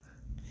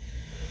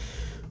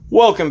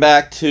Welcome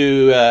back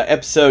to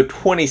episode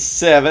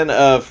 27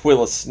 of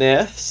Wheel of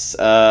Sniffs.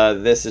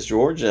 This is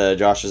George.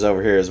 Josh is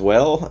over here as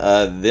well.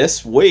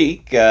 This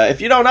week,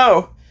 if you don't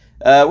know,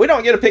 we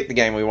don't get to pick the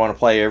game we want to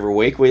play every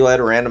week. We let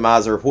a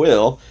randomizer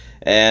wheel.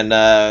 And,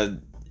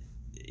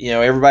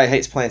 everybody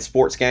hates playing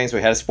sports games.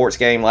 We had a sports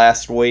game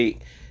last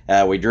week.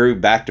 We drew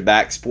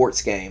back-to-back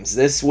sports games.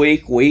 This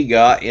week, we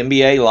got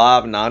NBA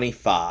Live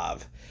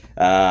 95.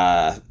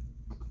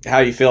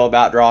 How do you feel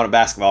about drawing a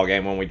basketball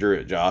game when we drew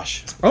it,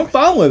 Josh? I'm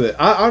fine with it.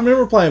 I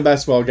remember playing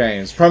basketball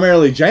games,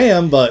 primarily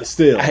Jam, but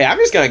still. Hey, I'm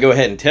just going to go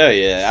ahead and tell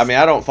you. I mean,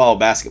 I don't follow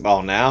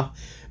basketball now,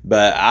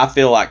 but I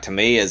feel like to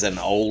me as an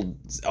old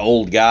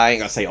guy, I ain't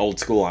going to say old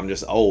school, I'm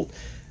just old.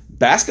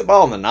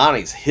 Basketball in the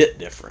 90s hit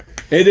different.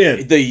 It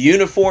did. The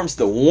uniforms,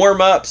 the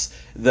warm-ups,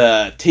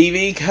 the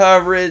TV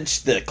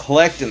coverage, the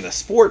collecting the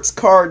sports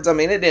cards. I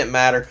mean, it didn't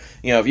matter.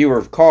 If you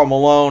were Karl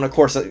Malone, of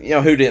course,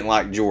 who didn't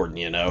like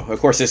Jordan, Of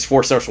course, it's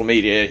for social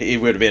media. He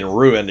would have been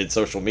ruined in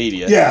social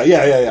media.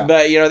 Yeah.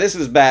 But, this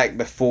was back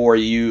before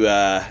you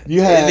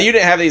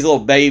didn't have these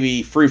little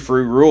baby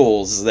frou-frou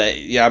rules that,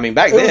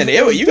 back then,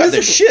 you got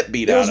the shit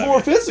beat out of it. It was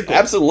more physical.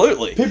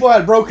 Absolutely. People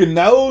had broken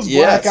nose,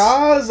 black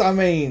eyes,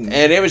 And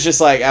it was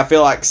just like, I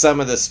feel like some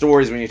of the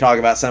stories, when you talk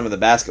about some of the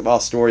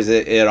basketball stories,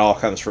 it all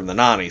comes from the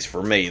 90s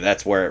for me.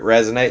 That's where it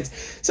resonates.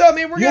 So,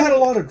 you had a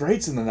lot of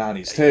greats in the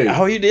 90s, too.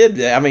 Oh, you did?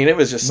 It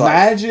was just like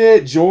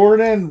Magic,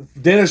 Jordan,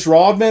 Dennis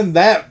Rodman,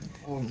 that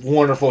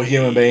wonderful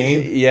human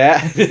being.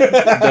 Yeah,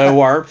 the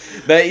worm.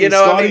 But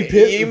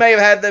you may have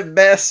had the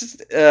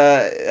best.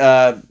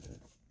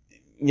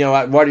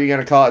 What are you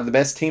going to call it? The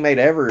best teammate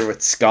ever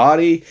with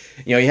Scotty.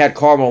 You had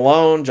Karl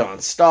Malone, John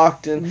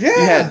Stockton. Yeah.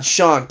 You had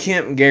Sean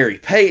Kemp and Gary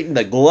Payton,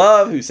 the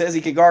glove, who says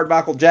he could guard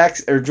Michael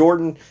Jackson or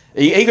Jordan.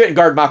 He couldn't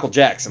guard Michael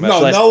Jackson.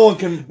 No one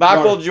can.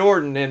 Michael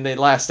Jordan in the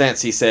Last Dance,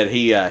 he said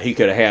he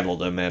could have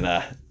handled him,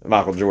 and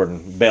Michael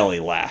Jordan belly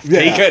laughed. Yeah.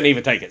 He couldn't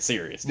even take it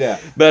serious. Yeah.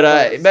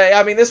 But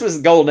this was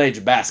the golden age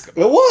of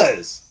basketball. It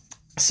was.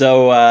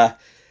 So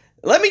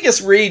let me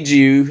just read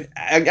you.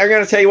 I'm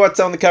going to tell you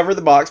what's on the cover of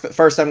the box, but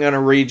first I'm going to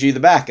read you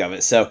the back of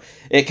it. So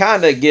it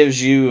kind of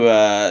gives you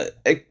a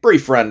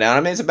brief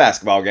rundown. It's a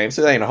basketball game,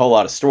 so there ain't a whole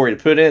lot of story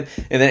to put in,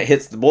 and then it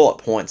hits the bullet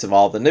points of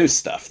all the new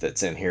stuff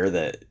that's in here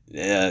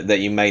that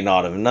you may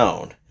not have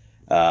known.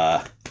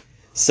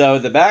 So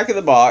the back of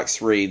the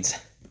box reads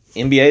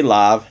NBA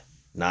Live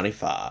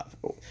 95.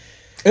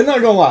 And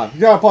not gonna lie, you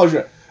gotta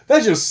apologize.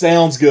 That just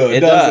sounds good. It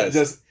does.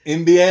 Just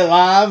NBA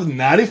Live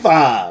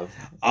 95.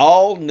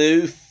 All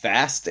new,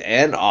 fast,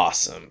 and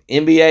awesome.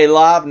 NBA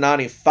Live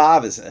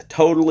 95 is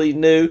totally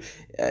new.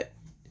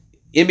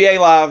 NBA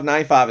Live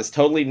 95 is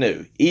totally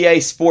new. EA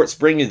Sports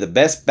bring you the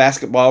best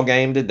basketball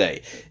game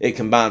today. It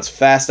combines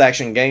fast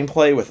action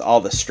gameplay with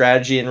all the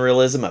strategy and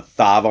realism of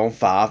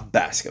 5-on-5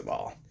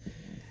 basketball.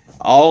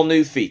 All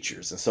new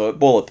features, and so it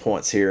bullet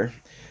points here.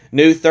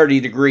 New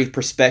 30-degree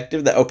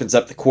perspective that opens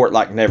up the court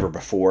like never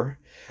before.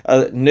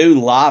 A new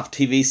live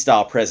TV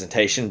style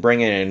presentation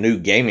bringing in a new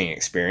gaming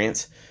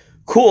experience.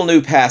 Cool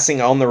new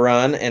passing on the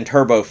run and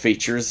turbo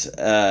features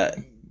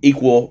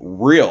equal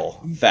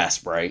real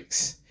fast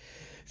breaks.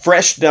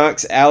 Fresh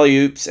dunks,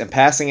 alley-oops, and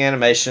passing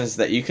animations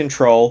that you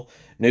control.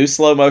 New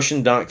slow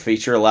motion dunk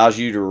feature allows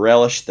you to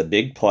relish the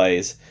big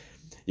plays.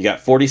 You got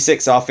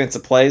 46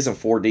 offensive plays and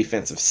 4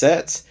 defensive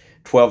sets.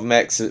 12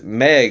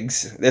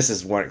 megs. This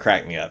is when it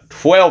cracked me up.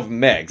 12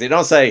 megs. It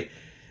don't say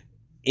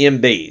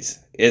MBs.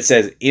 It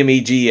says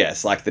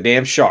MEGS, like the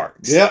damn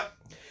Sharks. Yep.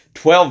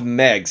 12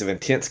 megs of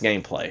intense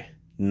gameplay,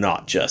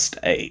 not just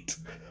 8.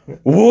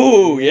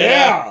 Woo,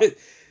 yeah.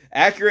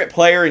 Accurate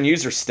player and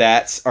user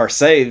stats are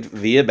saved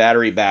via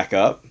battery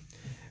backup.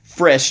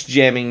 Fresh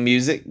jamming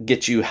music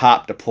gets you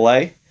hyped to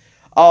play.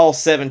 All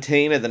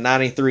 17 of the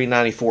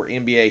 93-94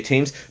 NBA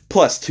teams,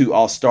 plus 2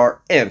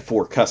 All-Star and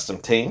 4 custom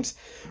teams.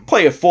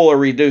 Play a full or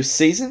reduced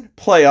season,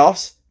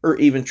 playoffs, or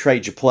even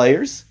trade your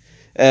players.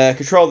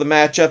 Control the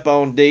matchup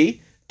on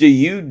D. Do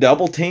you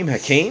double team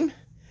Hakeem?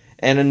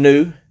 And a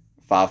new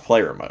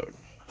 5-player mode.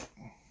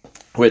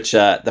 Which,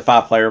 the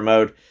 5-player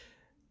mode,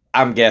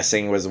 I'm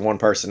guessing was one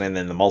person and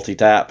then the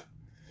multi-tap.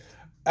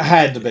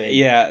 Had to be.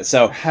 Yeah,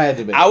 so. Had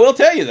to be. I will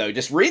tell you, though,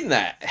 just reading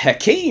that,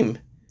 Hakeem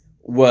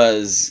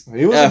was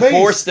a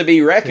force to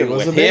be reckoned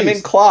with. Him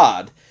and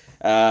Claude.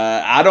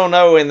 I don't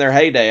know in their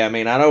heyday. I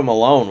know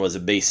Malone was a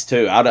beast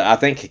too. I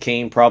think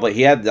Hakeem probably,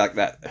 he had like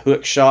that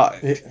hook shot.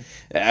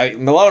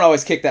 Malone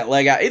always kicked that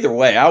leg out. Either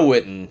way, I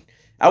wouldn't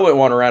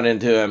want to run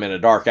into him in a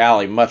dark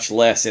alley, much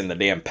less in the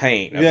damn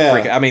paint.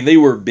 Yeah. They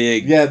were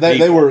big. Yeah,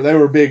 they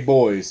were big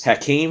boys.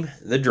 Hakeem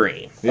the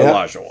Dream, yep.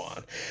 Olajuwon.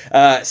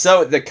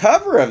 So the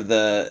cover of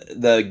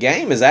the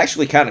game is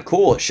actually kind of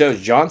cool. It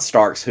shows John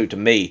Starks, who to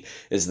me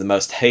is the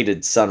most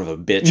hated son of a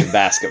bitch in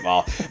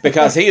basketball,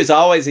 because he's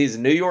a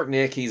New York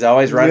Knick. He's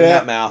always running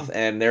that mouth,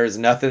 and there's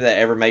nothing that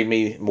ever made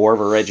me more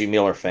of a Reggie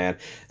Miller fan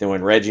than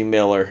when Reggie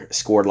Miller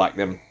scored like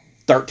them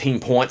 13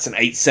 points in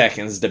 8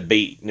 seconds to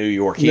beat New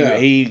York.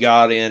 He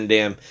got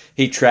in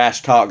he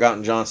trash talk, got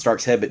in John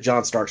Starks' head, but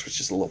John Starks was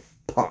just a little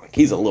punk.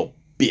 He's a little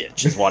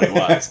bitch, is what it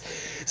was.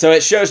 So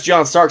it shows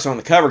John Starks on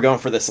the cover going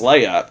for this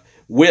layup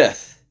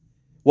with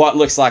what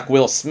looks like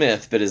Will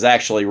Smith, but is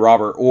actually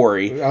Robert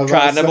Horry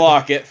trying to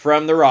block it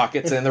from the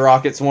Rockets, and the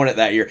Rockets won it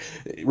that year.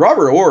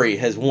 Robert Horry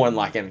has won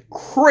like a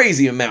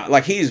crazy amount.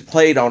 Like, he's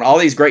played on all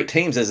these great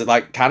teams as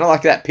like kind of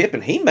like that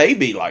Pippen. He may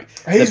be like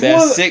the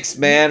best sixth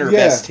man or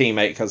best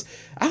teammate, because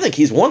I think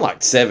he's won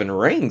like 7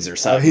 rings or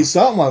something. He's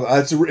something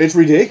like that. It's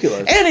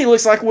ridiculous. And he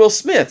looks like Will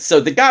Smith. So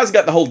the guy's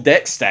got the whole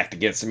deck stacked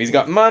against him. He's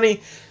got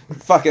money,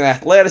 fucking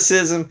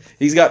athleticism.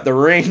 He's got the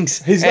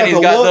rings. He's got the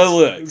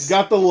looks. He's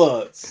got the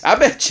looks. I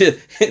bet you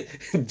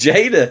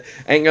Jada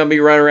ain't gonna be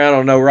running around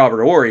on no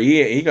Robert Horry.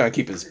 He gonna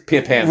keep his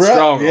pimp hand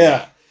strong.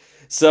 Yeah.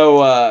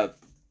 So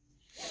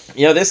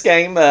this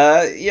game,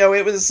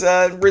 it was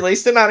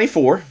released in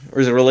 '94. It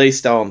was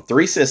released on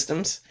 3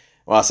 systems.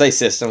 Well, I say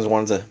systems.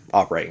 One's an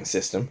operating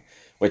system,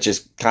 which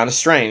is kind of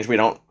strange. We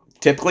don't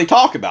typically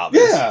talk about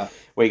this. Yeah.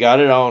 We got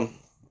it on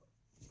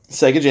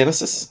Sega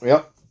Genesis.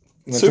 Yep.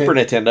 Super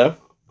Nintendo.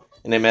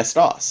 And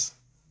MS-DOS.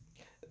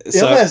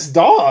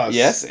 MS-DOS?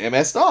 Yes,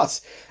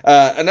 MS-DOS.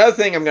 Another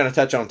thing I'm going to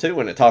touch on, too,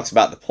 when it talks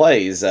about the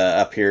plays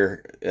up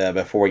here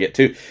before we get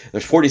to,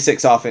 there's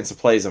 46 offensive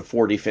plays and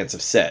 4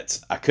 defensive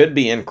sets. I could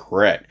be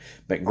incorrect,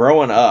 but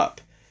growing up,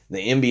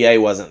 the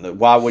NBA wasn't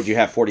why would you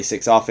have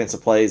 46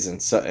 offensive plays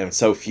and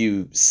so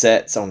few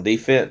sets on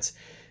defense?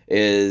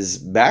 Is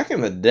back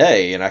in the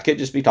day, and I could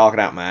just be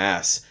talking out my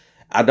ass,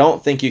 I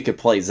don't think you could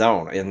play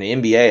zone. In the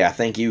NBA, I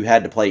think you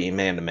had to play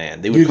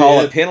man-to-man. They would call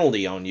a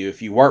penalty on you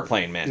if you weren't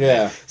playing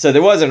man-to-man. Yeah. So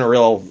there wasn't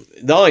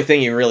the only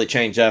thing you really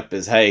change up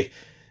is, hey,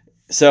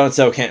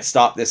 so-and-so can't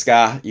stop this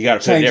guy. You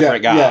got to put a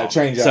different guy on.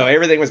 Change up. So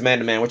everything was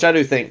man-to-man, which I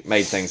do think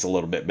made things a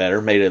little bit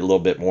better, made it a little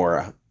bit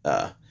more...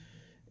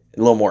 a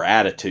little more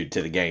attitude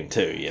to the game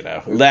too,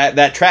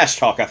 That trash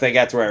talk, I think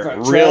that's where it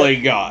really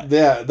got.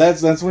 Yeah,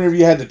 that's whenever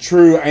you had the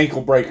true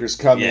ankle breakers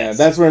come in.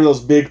 That's where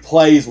those big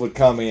plays would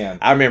come in.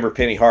 I remember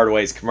Penny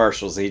Hardaway's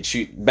commercials. He'd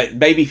shoot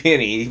Baby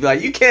Penny. He'd be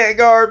like, "You can't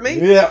guard me."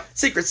 Yeah,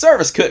 Secret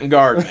Service couldn't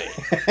guard me.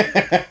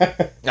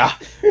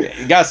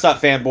 You gotta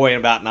stop fanboying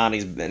about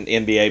 '90s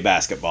NBA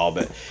basketball.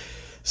 But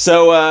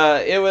so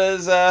it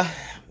was.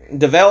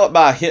 Developed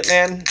by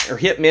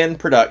Hitmen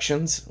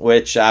Productions,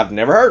 which I've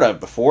never heard of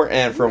before,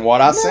 and from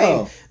what I've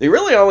seen, they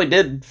really only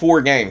did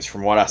 4 games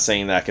from what I've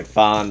seen that I could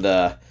find.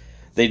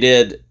 They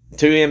did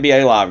 2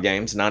 NBA Live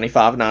games,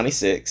 95 and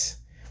 96,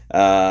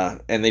 and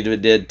they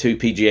did 2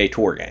 PGA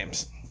Tour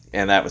games,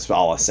 and that was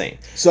all I've seen.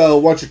 So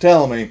what you're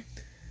telling me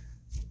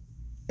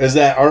is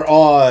that our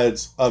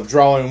odds of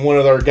drawing one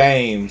of their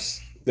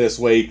games this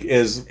week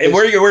is...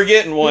 We're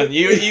getting one.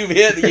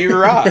 You're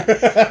right.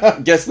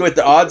 Guess what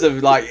the odds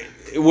of, like...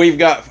 We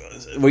got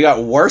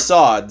worse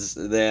odds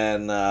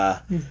than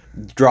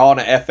drawing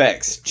an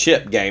FX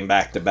chip game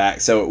back to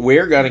back. So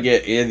we're going to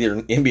get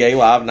either NBA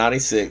Live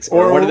 96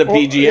 or one of the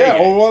PGA games.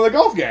 Or one of the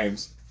golf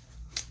games.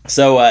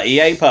 So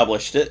EA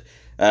published it.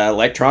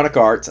 Electronic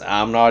Arts,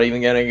 I'm not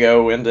even going to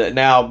go into it.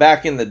 Now,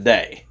 back in the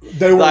day.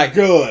 They were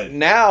good.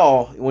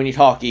 Now, when you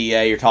talk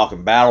EA, you're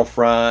talking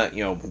Battlefront,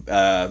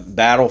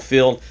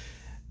 Battlefield.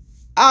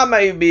 I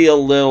may be a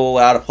little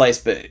out of place,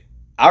 but...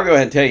 I'll go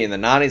ahead and tell you, in the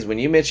 90s, when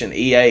you mentioned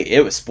EA,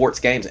 it was sports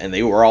games, and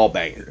they were all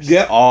bangers.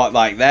 Yeah.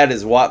 That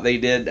is what they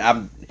did. I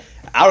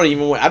didn't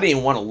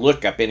even want to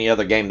look up any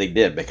other game they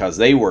did, because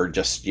they were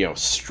just,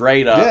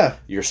 straight up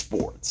your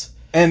sports.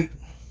 And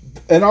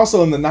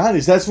also in the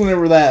 90s, that's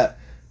whenever that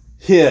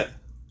hit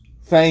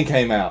thing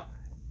came out.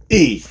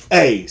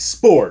 EA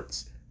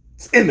Sports.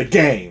 It's in the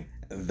game.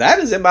 That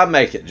is in my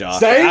make it, Josh.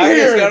 Same I'm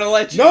here. just going to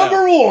let you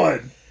Number know.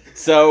 1.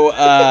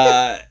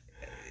 So,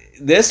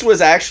 this was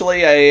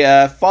actually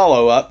a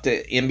follow-up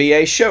to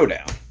NBA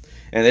Showdown.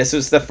 And this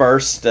was the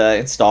first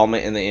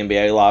installment in the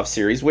NBA Live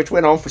series, which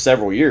went on for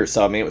several years.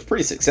 So, it was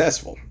pretty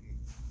successful.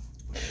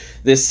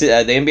 The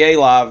NBA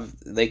Live,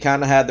 they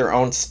kind of had their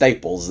own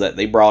staples that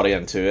they brought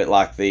into it,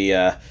 like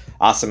the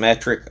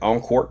isometric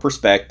on-court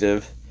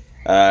perspective,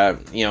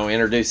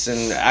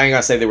 introducing... I ain't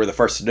going to say they were the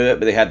first to do it,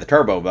 but they had the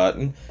turbo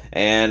button.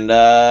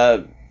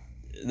 And...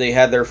 they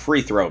had their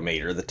free throw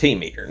meter, the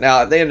T-meter.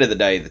 Now, at the end of the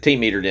day, the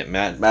T-meter didn't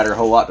matter a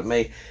whole lot to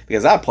me,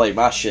 because I played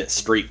my shit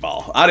street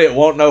ball. I didn't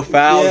want no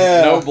fouls,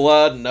 no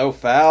blood, no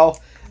foul.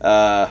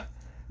 But,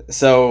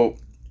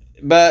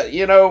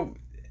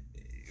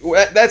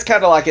 that's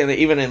kind of like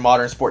even in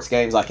modern sports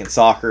games, like in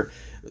soccer,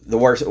 the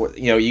worst,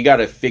 you got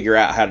to figure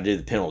out how to do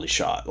the penalty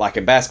shot. Like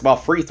in basketball,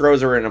 free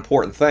throws are an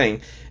important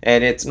thing,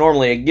 and it's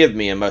normally a give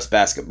me in most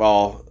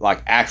basketball,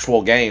 like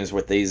actual games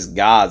with these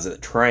guys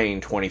that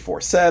train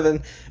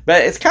 24/7.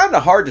 But it's kind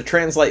of hard to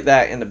translate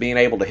that into being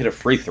able to hit a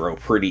free throw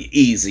pretty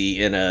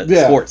easy in a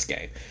sports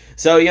game.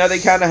 So, they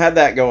kind of had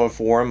that going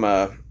for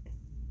them.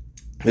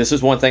 This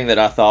is one thing that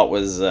I thought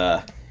was,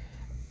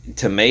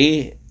 to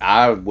me,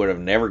 I would have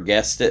never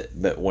guessed it,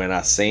 but when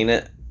I seen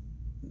it,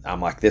 I'm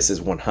like, this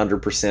is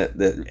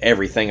 100%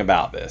 everything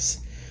about this.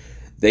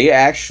 They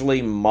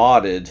actually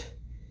modded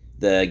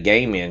the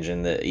game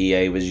engine that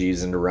EA was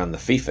using to run the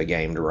FIFA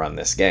game to run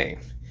this game.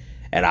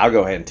 And I'll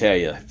go ahead and tell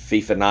you,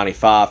 FIFA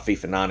 95,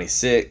 FIFA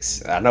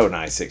 96, I know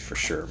 96 for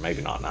sure,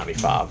 maybe not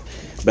 95,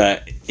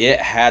 but it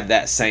had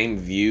that same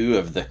view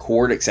of the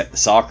court except the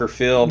soccer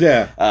field.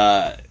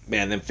 Yeah.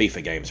 Man, them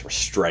FIFA games were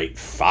straight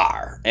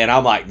fire. And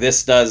I'm like,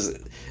 this is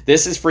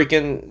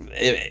freaking,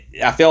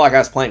 I feel like I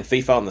was playing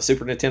FIFA on the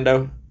Super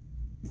Nintendo,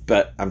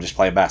 but I'm just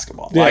playing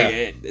basketball.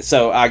 Yeah.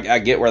 So I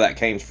get where that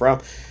came from.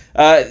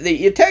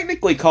 You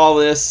technically call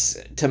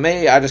this, to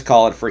me, I just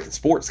call it a freaking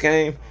sports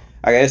game.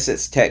 I guess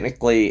it's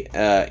technically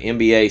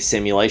NBA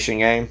simulation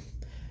game.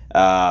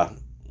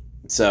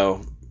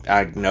 So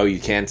I know you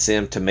can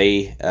sim. To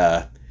me,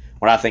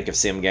 when I think of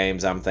sim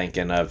games, I'm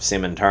thinking of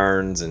sim and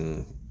turns,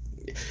 and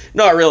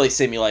not really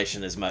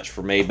simulation as much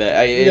for me, but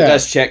it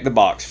does check the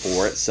box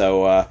for it.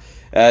 So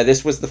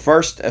this was the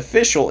first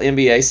official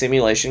NBA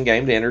simulation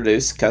game to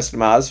introduce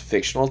customized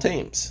fictional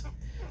teams.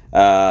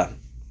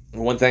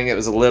 One thing that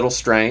was a little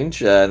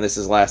strange, and this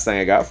is the last thing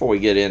I got before we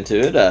get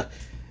into it.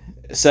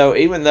 So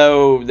even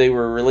though they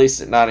were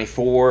released at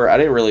 94, I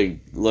didn't really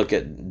look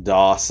at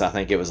DOS. I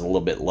think it was a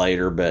little bit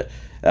later, but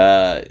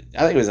I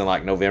think it was in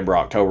like November,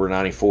 October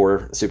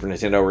 94. Super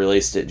Nintendo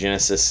released it.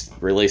 Genesis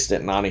released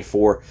it in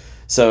 94.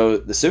 So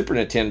the Super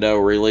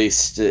Nintendo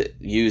released it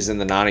using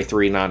the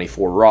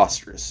 93-94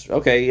 rosters.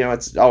 Okay,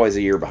 it's always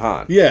a year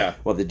behind. Yeah.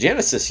 Well, the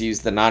Genesis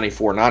used the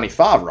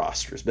 94-95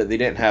 rosters, but they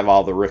didn't have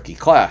all the rookie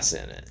class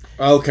in it.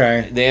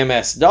 Okay. The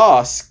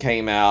MS-DOS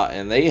came out,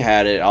 and they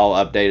had it all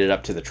updated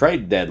up to the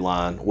trade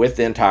deadline with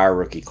the entire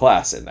rookie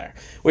class in there,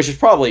 which is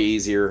probably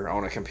easier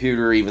on a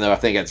computer, even though I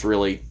think it's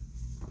really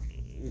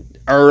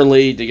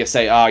early to just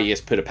say, oh, you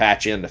just put a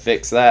patch in to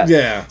fix that.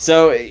 Yeah.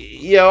 So,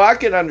 I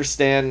could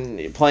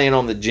understand playing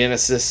on the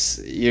Genesis,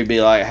 you'd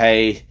be like,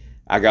 hey,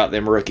 I got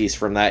them rookies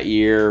from that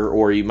year,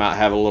 or you might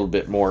have a little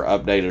bit more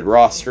updated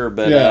roster,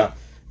 but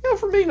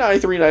for me,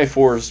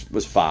 93-94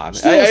 was fine.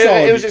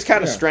 It was just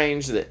kind of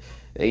strange that,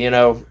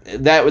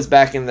 that was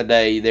back in the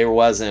day. There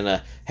wasn't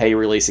a, hey,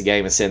 release a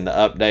game and send the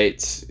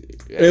updates.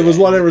 It was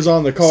whatever's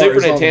on the card. Super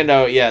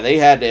Nintendo, they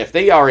had to, if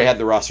they already had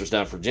the rosters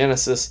done for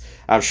Genesis,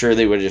 I'm sure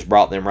they would have just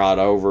brought them right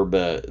over,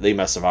 but they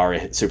must have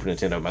already, Super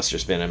Nintendo must have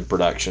just been in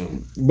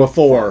production.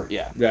 Before.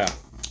 Yeah. Yeah.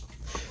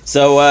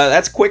 So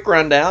that's a quick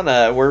rundown.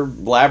 We're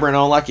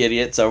blabbering on like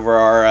idiots over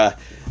our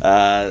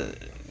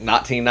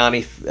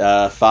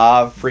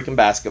 1995 freaking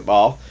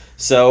basketball.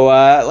 So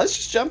let's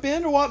just jump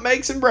into what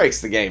makes and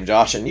breaks the game,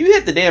 Josh. And you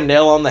hit the damn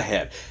nail on the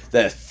head.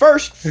 The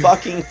first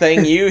fucking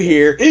thing you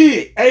hear,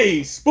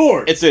 EA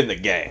Sports. It's in the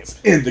game.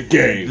 In the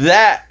game.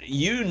 That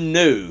you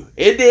knew.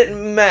 It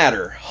didn't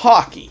matter.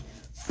 Hockey,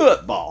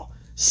 football,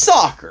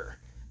 soccer,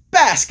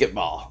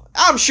 basketball.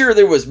 I'm sure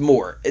there was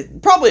more.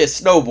 Probably a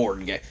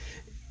snowboarding game.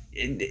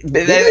 Did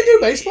they do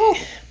baseball?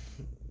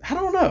 I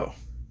don't know.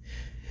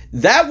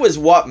 That was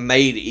what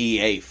made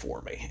EA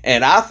for me.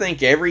 And I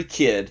think every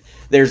kid,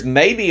 there's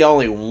maybe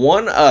only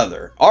one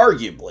other,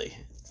 arguably,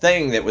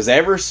 thing that was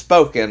ever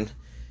spoken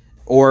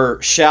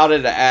or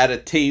shouted at a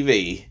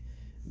TV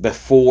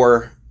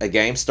before a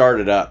game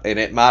started up, and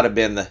it might have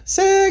been the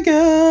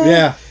Sega.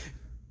 Yeah.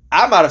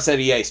 I might have said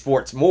EA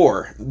Sports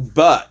more,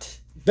 but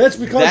that's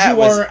because that you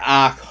was were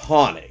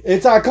iconic.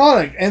 It's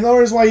iconic. And the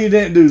only reason why you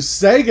didn't do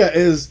Sega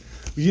is,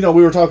 we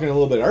were talking a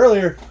little bit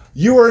earlier,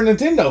 you were a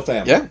Nintendo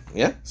family.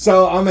 Yeah.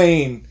 So, I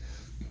mean,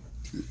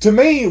 to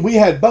me, we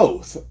had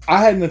both.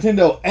 I had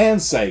Nintendo and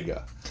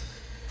Sega.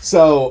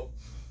 So,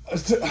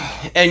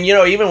 and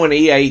even when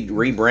EA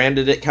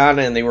rebranded it kind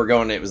of, and they were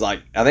going, it was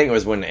like, I think it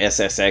was when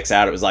SSX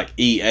out, it was like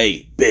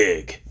EA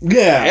big.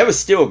 Yeah. It was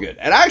still good.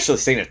 And I actually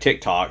seen a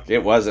TikTok,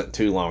 it wasn't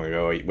too long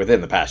ago,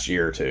 within the past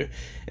year or two,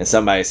 and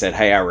somebody said,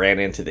 hey, I ran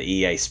into the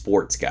EA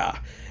Sports guy.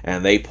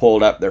 And they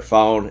pulled up their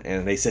phone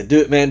and they said,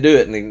 do it, man, do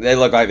it. And they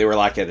looked like they were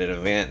like at an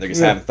event. They're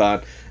just having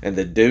fun. And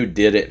the dude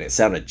did it and it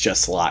sounded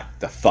just like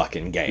the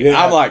fucking game.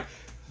 Yeah. I'm like,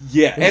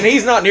 yeah. And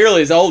he's not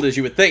nearly as old as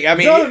you would think. I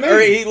mean,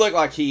 he looked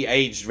like he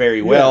aged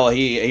very well.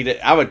 Yeah.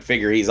 I would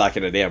figure he's like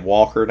in a damn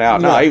walker now.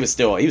 No, he was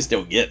still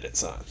getting it,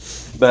 son.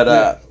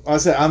 But I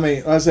said,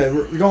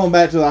 going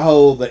back to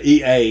the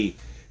EA,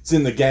 it's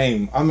in the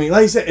game. I mean,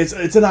 like you said, it's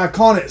an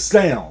iconic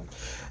sound.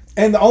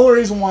 And the only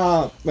reason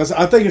why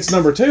I think it's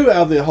number 2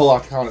 out of the whole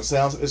iconic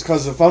sounds is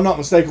because, if I'm not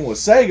mistaken, with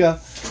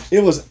Sega,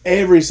 it was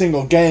every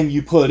single game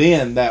you put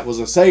in that was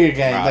a Sega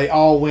game. Right. They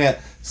all went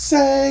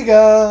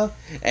Sega.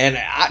 And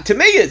to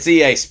me, it's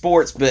EA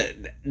Sports, but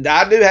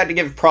I do have to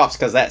give props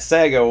because that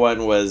Sega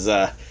one was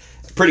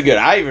pretty good.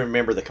 I even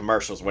remember the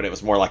commercials when it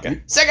was more like a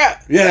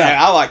Sega.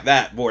 Yeah, I like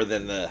that more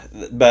than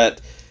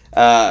But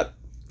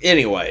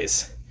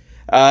anyways.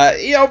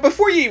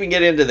 Before you even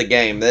get into the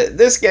game,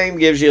 this game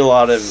gives you a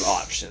lot of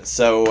options.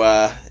 So,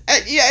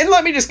 and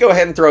let me just go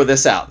ahead and throw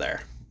this out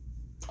there.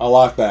 I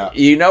like that.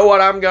 You know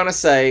what I'm going to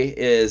say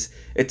is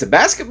it's a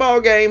basketball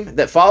game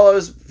that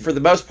follows, for the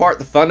most part,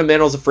 the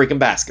fundamentals of freaking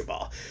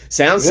basketball.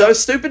 Sounds so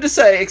stupid to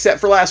say, except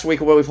for last week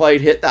when we played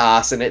Hit the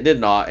Ice, and it did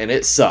not, and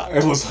it sucked.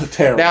 It was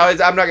terrible. Now,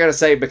 I'm not going to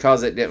say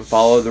because it didn't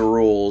follow the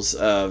rules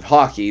of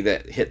hockey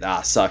that Hit the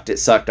Ice sucked. It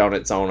sucked on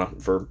its own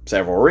for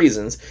several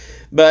reasons.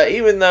 But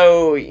even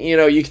though,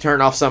 you can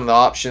turn off some of the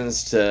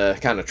options to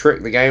kind of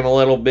trick the game a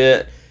little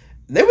bit,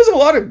 there was a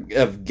lot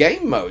of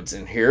game modes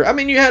in here. I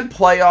mean, you had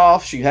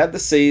playoffs, you had the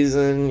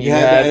season, you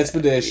had the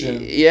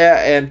expedition.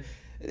 Yeah,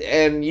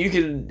 and you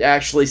could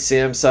actually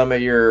sim some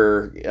of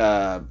your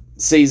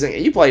season.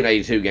 You play an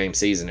 82-game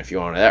season if you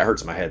want. That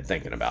hurts my head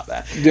thinking about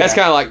that. Yeah. That's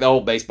kind of like the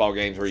old baseball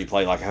games where you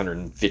play like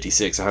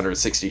 156,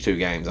 162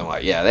 games. I'm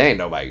like, yeah, there ain't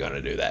nobody going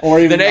to do that. Or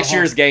even the next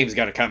year's game's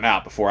going to come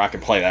out before I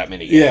can play that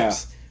many games. Yeah.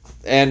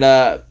 And,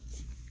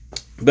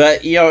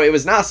 but, it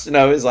was nice to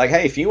know. It's like,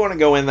 hey, if you want to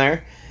go in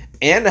there,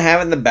 and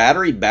having the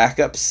battery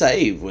backup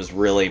save was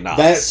really nice.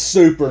 That's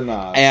super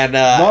nice. And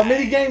not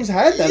many games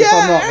had that, if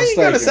I'm not mistaken. I ain't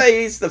going to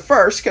say he's the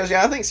first, because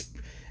I think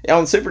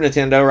on Super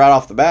Nintendo, right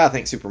off the bat, I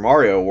think Super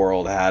Mario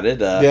World had it.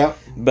 Yeah.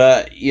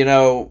 But,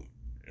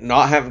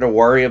 not having to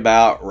worry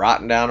about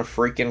writing down a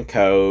freaking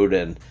code,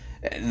 and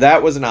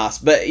that was nice.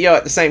 But,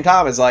 at the same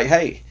time, it's like,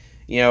 hey,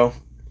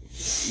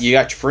 you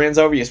got your friends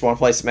over, you just want to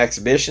play some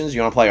exhibitions, you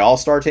want to play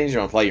all-star teams, you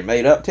want to play your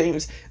made-up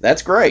teams,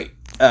 that's great.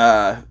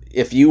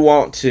 If you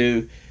want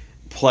to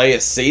play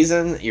a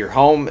season, you're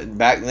home.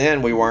 Back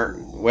then, we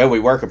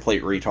were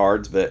complete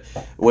retards, but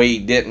we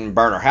didn't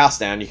burn our house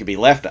down. You could be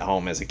left at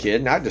home as a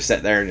kid, and I just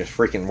sat there and just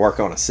freaking work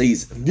on a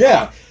season.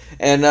 Yeah.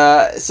 And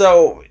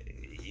so,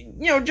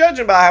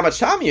 judging by how much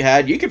time you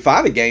had, you could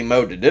find a game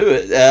mode to do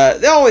it.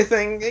 The only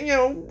thing,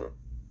 a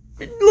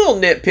little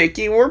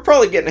nitpicky, we're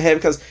probably getting ahead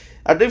because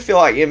I do feel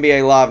like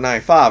NBA Live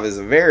 95 is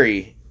a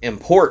very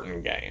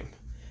important game.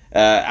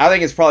 I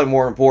think it's probably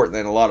more important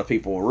than a lot of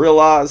people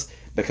realize,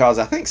 because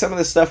I think some of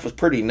this stuff was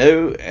pretty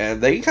new,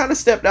 and they kind of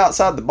stepped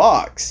outside the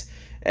box.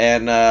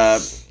 And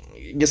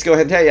just go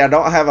ahead and tell you, I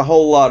don't have a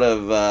whole lot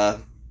of... I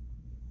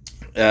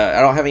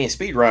don't have any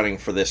speed running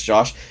for this,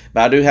 Josh,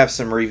 but I do have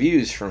some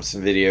reviews from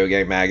some video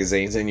game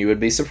magazines, and you would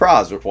be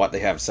surprised with what they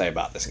have to say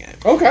about this game.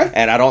 Okay.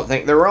 And I don't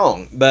think they're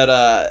wrong.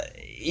 But,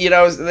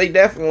 they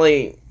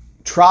definitely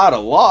tried a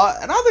lot,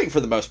 and I think for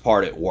the most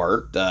part it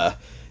worked.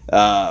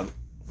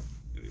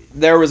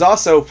 There was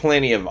also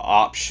plenty of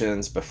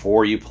options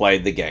before you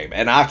played the game,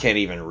 and I can't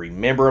even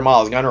remember them all.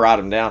 I was going to write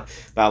them down,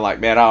 but I'm like,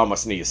 man, I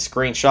almost need a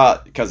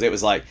screenshot, because it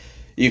was like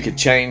you could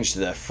change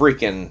the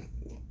freaking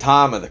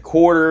time of the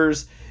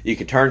quarters, you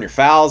could turn your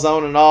fouls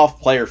on and off,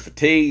 player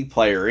fatigue,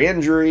 player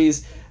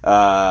injuries,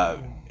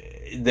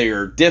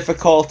 their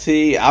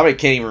difficulty. I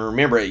can't even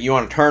remember it. You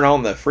want to turn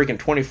on the freaking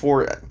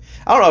 24...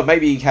 I don't know,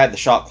 maybe you had the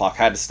shot clock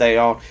had to stay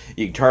on.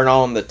 You can turn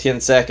on the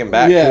 10-second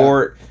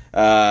backcourt.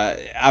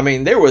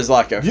 There was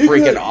like a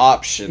freaking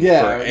option for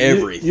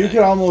everything. You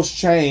could almost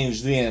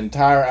change the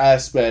entire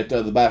aspect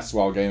of the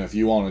basketball game if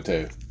you wanted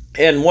to.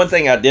 And one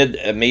thing I did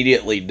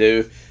immediately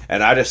do,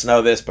 and I just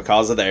know this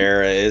because of the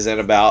era, isn't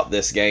about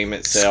this game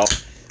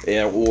itself,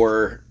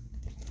 or,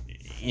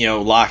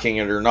 liking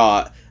it or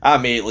not. I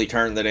immediately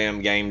turned the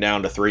damn game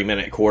down to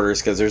 3-minute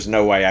quarters, because there's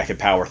no way I could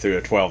power through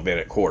a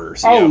 12-minute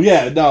quarters. I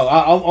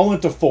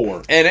went to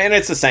 4. And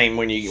it's the same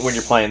when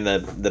you're playing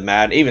the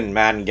Madden, even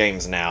Madden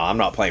games now. I'm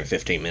not playing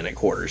 15-minute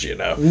quarters,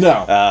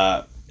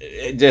 No.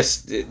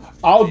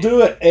 I'll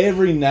do it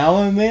every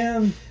now and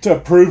then to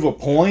prove a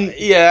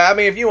point. Yeah,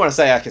 if you want to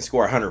say I can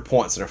score 100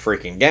 points in a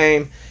freaking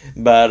game,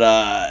 but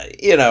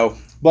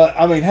But,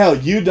 hell,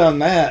 you done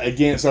that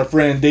against our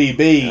friend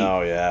DB.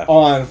 Oh, yeah.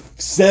 On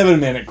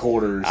 7-minute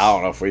quarters. I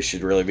don't know if we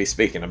should really be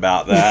speaking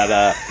about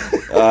that.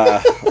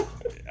 I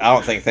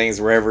don't think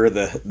things were ever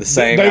the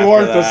same. They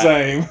weren't the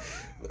same.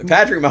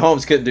 Patrick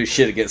Mahomes couldn't do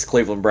shit against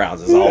Cleveland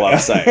Browns, is all I'm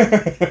saying.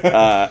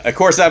 Of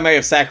course, I may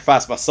have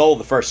sacrificed my soul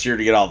the first year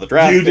to get all the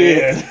draft You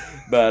did.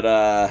 But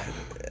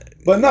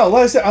no,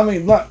 like I said,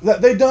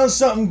 they done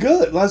something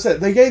good. Like I said,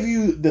 they gave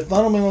you the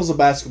fundamentals of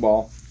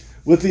basketball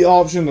with the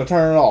option to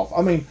turn it off.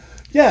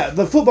 Yeah,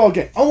 the football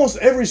game, almost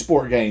every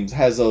sport games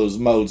has those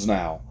modes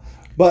now.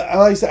 But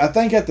like I said, I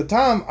think at the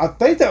time,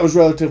 that was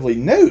relatively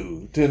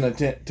new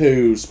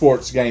to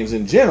sports games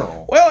in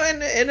general. Well,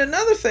 and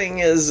another thing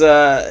is,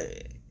 I'm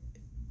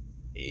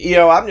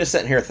just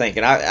sitting here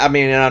thinking, and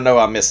I know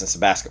I'm missing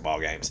some basketball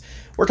games.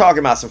 We're talking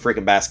about some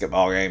freaking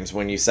basketball games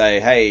when you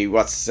say, hey,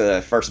 what's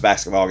the first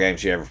basketball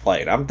games you ever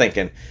played? I'm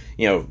thinking,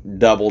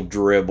 double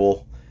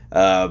dribble,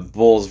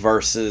 Bulls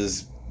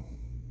versus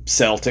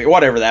Celtic,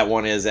 whatever that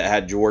one is that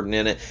had Jordan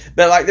in it.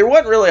 But there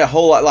wasn't really a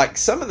whole lot. Like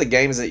some of the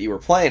games that you were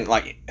playing,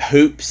 like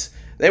hoops,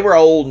 they were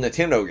old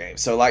Nintendo games.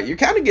 So you're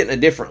kind of getting a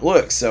different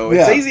look. So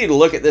it's easy to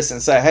look at this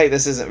and say, hey,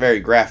 this isn't very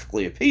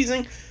graphically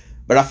appeasing.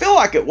 But I feel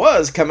like it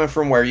was coming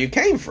from where you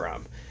came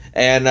from.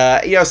 And,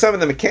 some of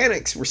the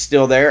mechanics were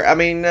still there.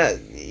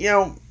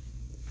 The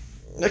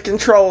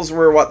controls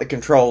were what the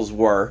controls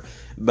were.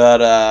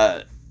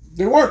 But,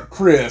 they weren't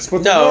crisp,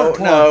 but they weren't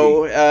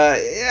clunky.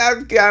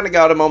 I kind of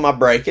got them on my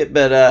break it,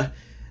 but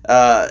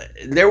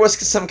there was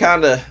some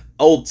kind of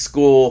old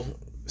school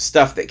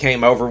stuff that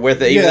came over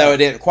with it, even Yeah. though it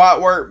didn't quite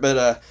work.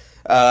 But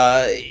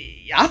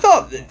I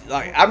thought,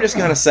 like, I'm just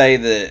gonna say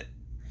that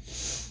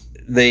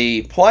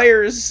the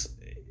players,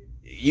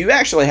 you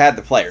actually had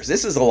the players.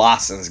 This is a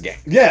licensed game.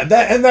 Yeah,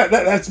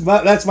 that's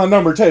my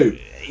number 2.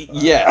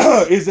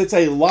 Yes, Is it's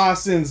a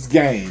licensed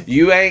game.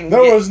 you ain't.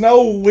 There was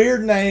no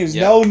weird names,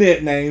 Yeah. no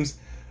nicknames.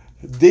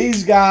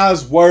 These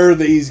guys were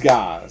these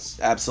guys.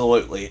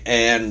 Absolutely.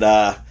 And,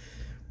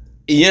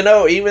 even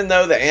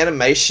though the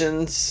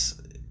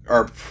animations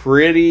are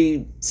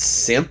pretty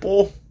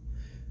simple,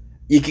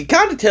 you could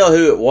kind of tell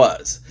who it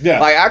was. Yeah.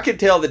 Like, I could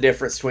tell the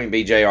difference between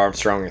B.J.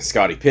 Armstrong and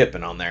Scottie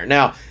Pippen on there.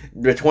 Now,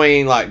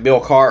 between, like, Bill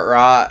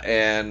Cartwright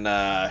and,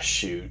 I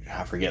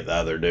forget the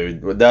other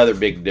dude, the other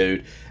big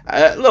dude,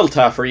 a little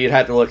tougher. You'd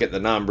have to look at the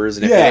numbers.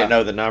 And if you Yeah. didn't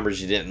know the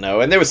numbers, you didn't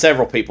know. And there were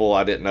several people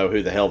I didn't know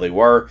who the hell they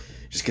were,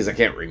 just because I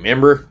can't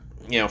remember.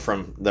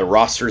 From the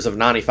rosters of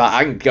 95.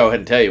 I can go ahead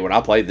and tell you when I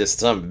played this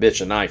son of a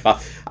bitch in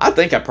 95, I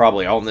think I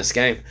probably owned this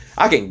game.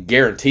 I can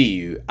guarantee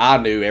you I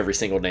knew every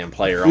single damn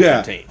player on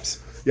Yeah. the teams.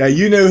 Yeah,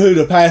 you knew who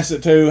to pass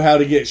it to, how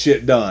to get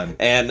shit done.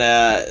 And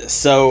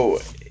so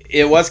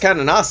it was kind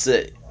of nice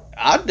that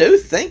I do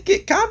think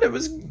it kind of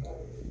was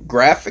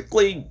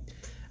graphically,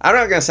 I'm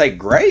not going to say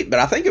great, but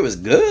I think it was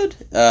good.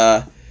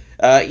 They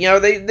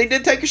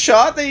did take a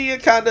shot. They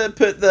kind of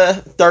put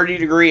the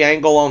 30-degree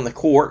angle on the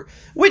court,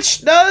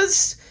 which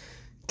does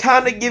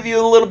kind of give you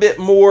a little bit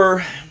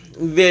more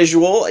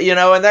visual, and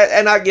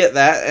I get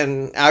that,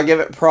 and I'll give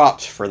it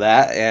props for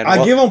that. And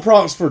I give them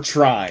props for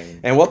trying.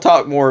 and we'll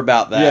talk more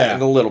about that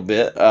in a little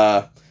bit.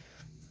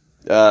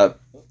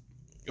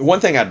 One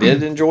thing I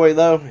did enjoy,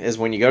 though, is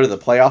when you go to the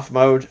playoff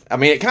mode. I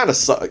mean, it kind of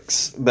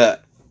sucks,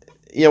 but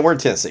we're in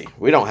Tennessee.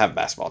 We don't have a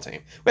basketball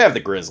team. We have the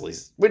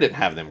Grizzlies. We didn't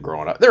have them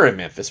growing up. They're in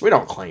Memphis. We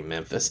don't claim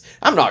Memphis.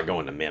 I'm not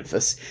going to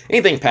Memphis.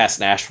 Anything past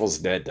Nashville's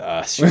dead to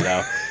us,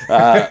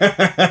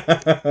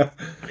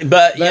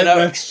 But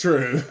That's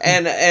true.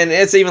 and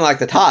it's even like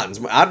the Titans.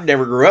 I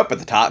never grew up with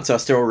the Titans, so I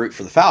still root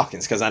for the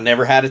Falcons because I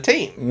never had a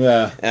team.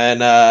 Yeah.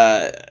 And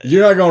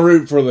You're not going to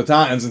root for the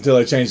Titans until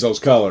they change those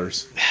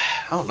colors.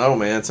 I don't know,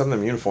 man. Some of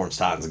them uniforms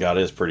Titans got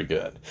is pretty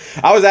good.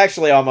 I was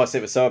actually almost,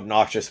 it was so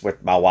obnoxious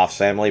with my wife's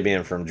family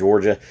being from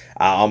Georgia.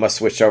 I almost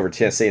switched over to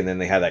Tennessee, and then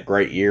they had that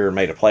great year and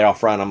made a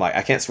playoff run. I'm like,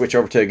 I can't switch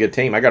over to a good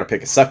team. I got to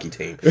pick a sucky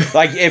team.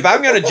 Like, if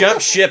I'm going to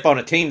jump ship on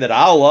a team that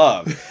I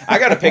love, I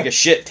got to pick a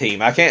shit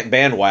team. I can't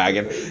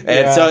bandwagon.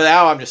 And so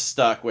now I'm just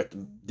stuck with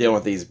dealing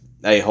with these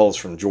a-holes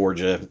from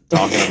Georgia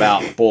talking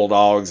about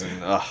Bulldogs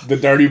and the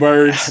Dirty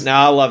Birds.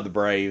 now I love the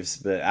Braves,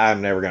 but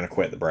I'm never going to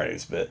quit the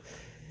Braves, but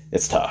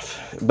it's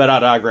tough. But I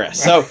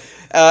digress. So,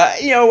 I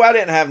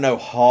didn't have no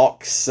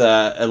Hawks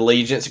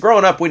allegiance.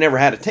 Growing up, we never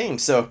had a team.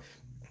 So,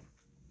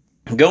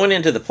 going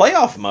into the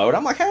playoff mode,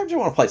 I'm like, how would you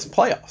want to play some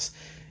playoffs?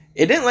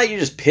 It didn't let you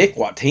just pick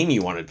what team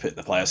you wanted to put in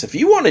the playoffs. If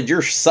you wanted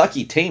your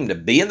sucky team to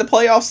be in the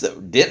playoffs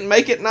that didn't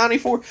make it in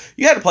 94,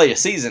 you had to play a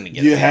season to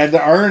get You there. had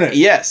to earn it.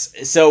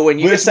 Yes. So when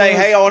you just say,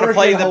 hey, I want to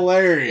play the...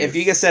 hilarious. If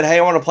you just said, hey,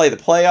 I want to play the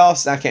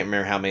playoffs, I can't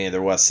remember how many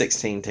there was,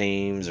 16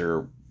 teams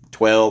or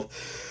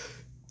 12.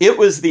 It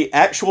was the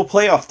actual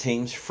playoff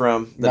teams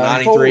from the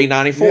 93,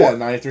 94. Yeah,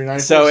 93, 94.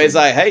 So it's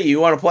like, hey, you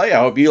want to play? I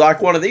hope you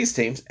like one of these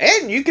teams.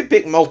 And you could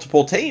pick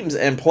multiple teams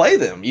and play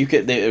them.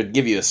 It would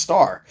give you a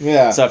star.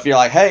 Yeah. So if you're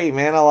like, hey,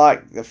 man, I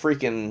like the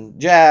freaking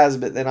Jazz,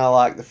 but then I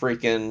like the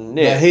freaking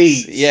Knicks. The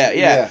Heat.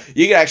 Yeah.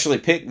 You could actually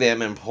pick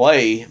them and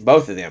play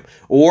both of them.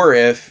 Or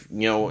if,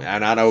 and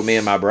I know me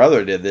and my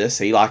brother did this,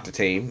 he liked a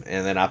team,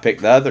 and then I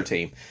picked the other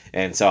team.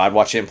 And so I'd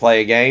watch him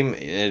play a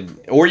game,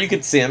 or you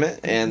could sim it,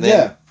 and then...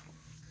 Yeah.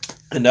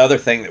 Another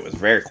thing that was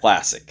very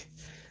classic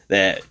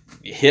that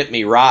hit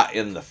me right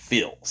in the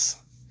feels.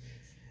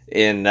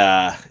 And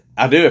I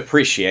do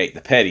appreciate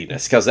the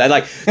pettiness because I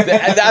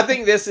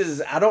think this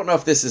is, I don't know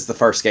if this is the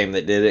first game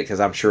that did it because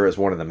I'm sure it's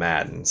one of the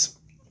Maddens.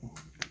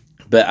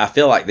 But I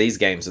feel like these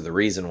games are the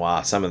reason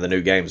why some of the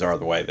new games are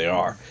the way they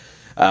are.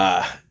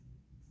 That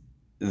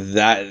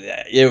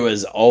it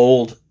was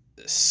old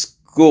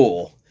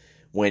school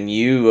when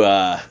you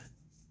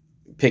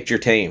picked your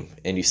team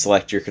and you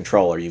select your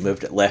controller. You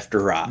moved it left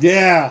or right.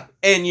 Yeah.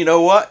 And you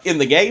know what? In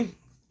the game,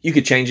 you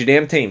could change your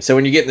damn team. So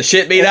when you're getting the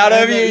shit beat out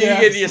of you, you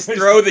can just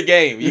throw the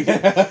game. You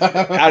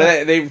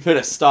can, they put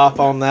a stop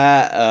on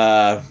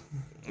that.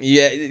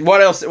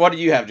 What else? What do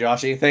you have,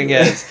 Josh? Anything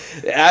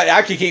else?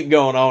 I could keep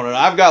going on, and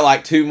I've got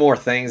like two more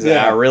things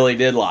that I really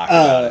did like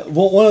about it.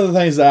 Well, one of the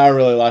things that I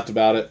really liked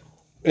about it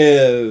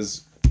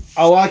is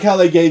I like how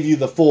they gave you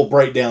the full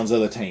breakdowns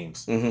of the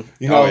teams. Mm-hmm.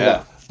 You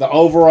know, the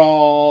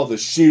overall, the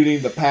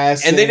shooting, the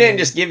passing. And they didn't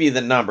just give you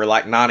the number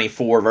like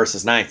 94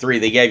 versus 93.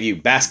 They gave you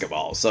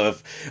basketball. So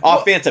if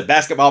offensive,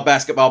 basketball.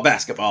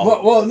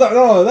 Well, not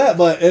only that,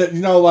 but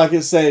like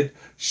it said,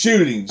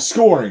 shooting,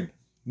 scoring,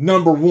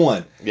 number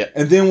 1. Yeah.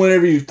 And then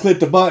whenever you clicked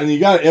the button, you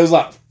got it. It was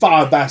like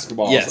 5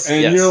 basketballs. Yes.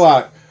 And you're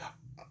like,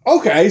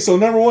 okay, so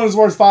number 1 is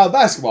worth 5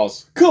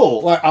 basketballs.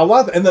 Cool. Like, I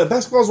love it. And the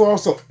basketballs were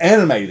also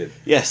animated.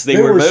 Yes,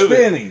 they were moving.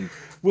 spinning.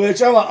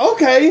 Which I'm like,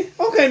 okay,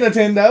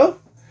 Nintendo.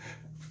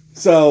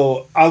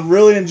 So I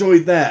really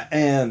enjoyed that,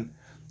 and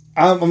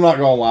I'm not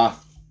gonna lie,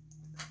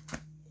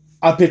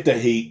 I picked the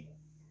Heat.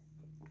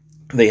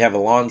 They have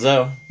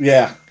Alonzo.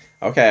 Yeah,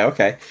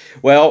 Okay.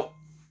 Well,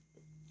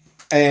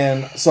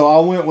 and so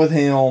I went with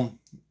him,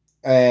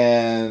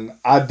 and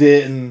I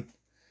didn't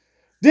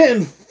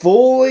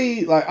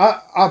fully like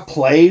I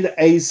played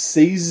a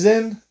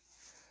season,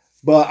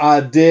 but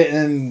I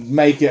didn't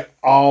make it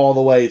all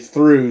the way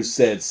through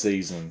said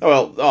season.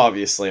 well,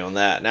 obviously on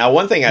that. Now,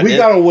 one thing We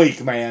got a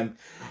week, man.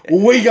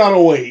 We got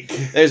a week.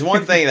 There's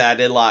one thing that I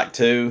did like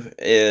too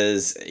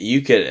is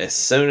you could, as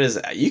soon as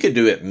you could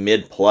do it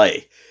mid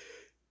play,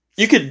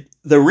 you could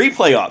the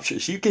replay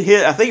options. You could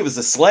hit, I think it was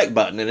the select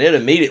button, and it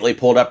immediately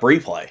pulled up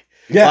replay.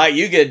 Yeah. Like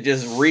you could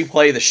just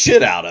replay the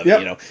shit out of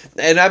it,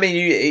 And I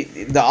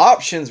mean, the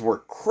options were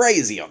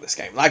crazy on this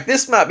game. Like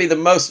this might be the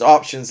most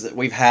options that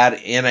we've had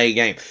in a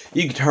game.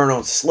 You could turn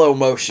on slow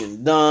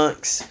motion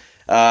dunks.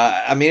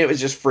 I mean, it was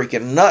just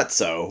freaking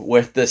nutso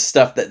with the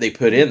stuff that they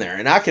put in there.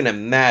 And I can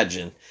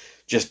imagine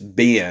just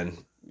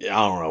being, I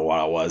don't know what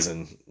I was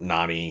in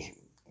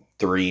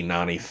 93,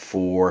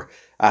 94.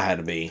 I had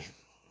to be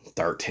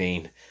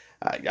 13.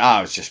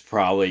 I was just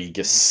probably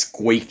just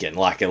squeaking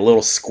like a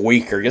little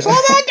squeaker. Just, oh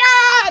my God!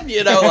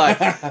 Like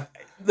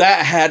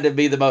that had to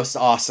be the most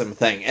awesome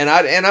thing. And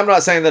I'm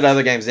not saying that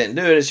other games didn't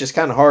do it. It's just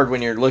kind of hard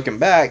when you're looking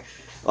back.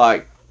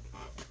 Like,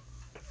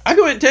 I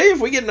go ahead and tell you, if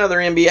we get another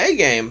NBA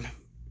game,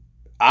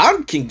 I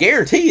can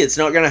guarantee it's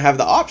not going to have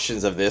the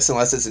options of this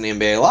unless it's an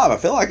NBA Live. I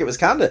feel like it was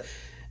kind of,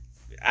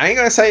 I ain't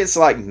going to say it's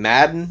like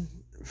Madden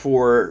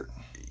for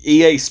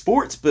EA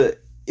Sports,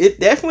 but it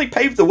definitely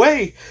paved the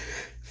way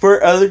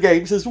for other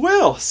games as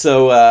well.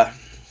 So,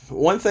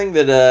 one thing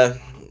that,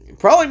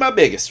 probably my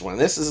biggest one,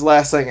 this is the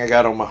last thing I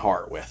got on my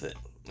heart with it.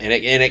 And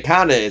it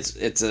kind of,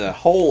 it's a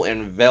whole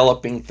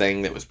enveloping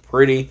thing that was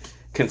pretty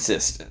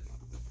consistent.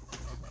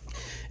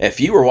 If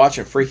you were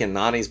watching freaking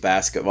 90s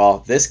basketball,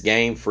 this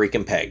game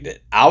freaking pegged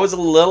it. I was a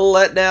little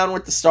let down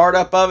with the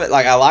startup of it.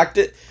 Like, I liked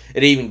it.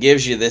 It even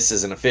gives you this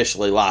as an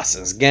officially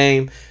licensed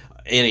game.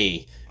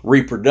 Any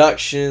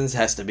reproductions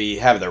has to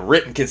have the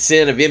written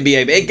consent of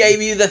NBA. It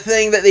gave you the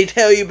thing that they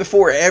tell you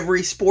before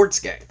every sports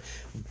game.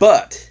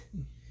 But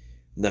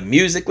the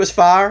music was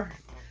fire.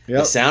 Yep.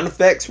 The sound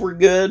effects were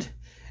good.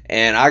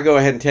 And I go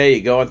ahead and tell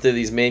you, going through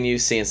these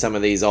menus, seeing some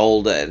of these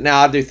old...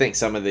 now, I do think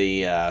some of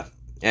the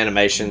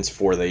animations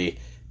for the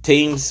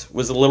teams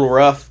was a little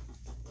rough.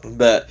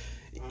 But,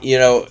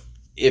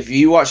 if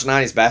you watch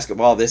 90s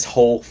basketball, this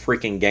whole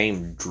freaking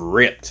game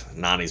dripped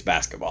 90s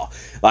basketball.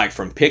 Like,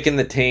 from picking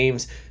the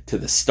teams to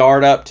the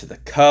startup to the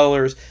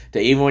colors to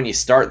even when you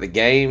start the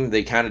game,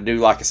 they kind of do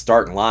like a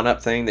starting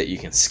lineup thing that you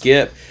can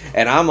skip.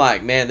 And I'm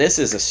like, man, this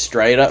is a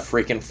straight up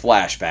freaking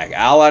flashback.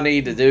 All I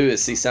need to do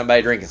is see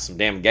somebody drinking some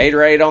damn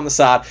Gatorade on the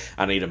side.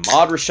 I need a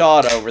Ahmad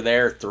Rashad over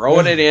there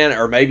throwing it in,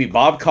 or maybe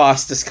Bob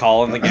Costas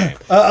calling the game.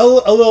 A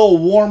little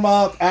warm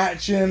up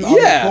action on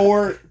the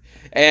court.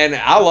 And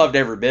I loved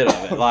every bit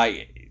of it.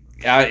 Like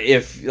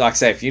I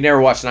say, if you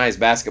never watched 90s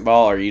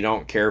basketball or you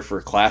don't care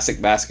for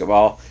classic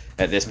basketball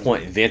at this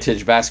point,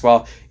 vintage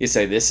basketball, you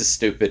say, this is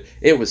stupid.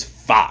 It was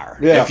fire.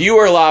 Yeah. If you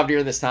were alive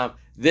during this time,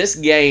 this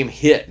game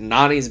hit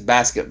 90s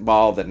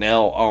basketball the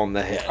nail on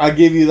the head. I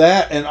give you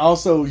that. And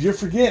also, you're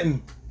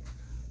forgetting.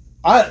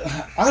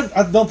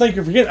 I don't think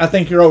you're forgetting. I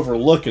think you're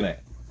overlooking it.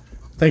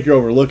 I think you're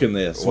overlooking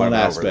this one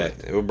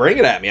aspect. Bring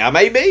it at me. I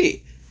may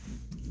be.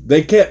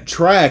 They kept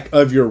track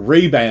of your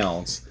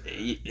rebounds.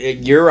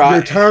 You're right.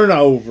 Your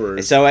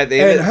turnovers. So at the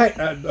end,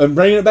 I'm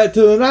bringing it back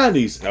to the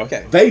 90s.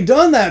 Okay, they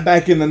done that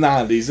back in the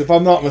 90s, if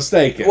I'm not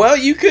mistaken. Well,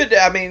 you could.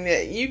 I mean,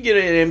 you get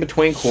it in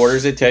between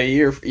quarters. They tell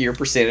you your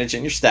percentage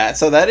and your stats.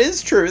 So that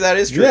is true. That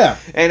is true. Yeah,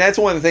 and that's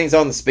one of the things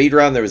on the speed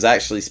run. There was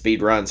actually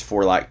speed runs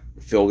for like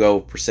field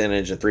goal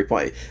percentage and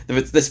 3-point.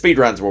 The speed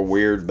runs were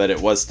weird, but it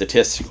was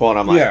statistical, and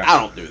I'm like, I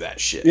don't do that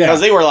shit. Yeah,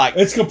 because they were like,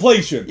 it's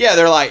completion. Yeah,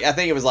 they're like, I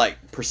think it was like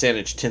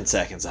percentage 10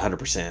 seconds,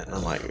 100%. And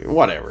I'm like,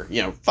 whatever,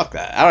 fuck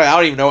that. I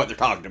don't even know what they're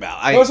talking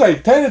about. I was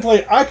like,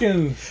 technically,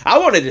 I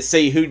wanted to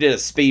see who did a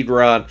speed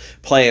run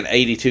playing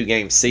 82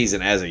 game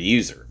season as a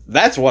user.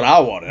 That's what I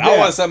wanted. Yeah. I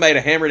wanted somebody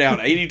to hammer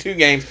down 82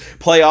 games,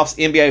 playoffs,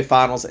 NBA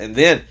finals, and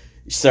then,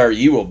 sir,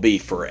 you will be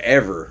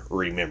forever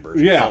remembered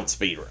on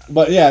speedrun.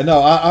 But yeah, no,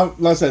 I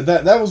like I said,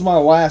 that was my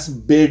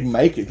last big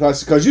make it,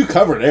 because you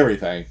covered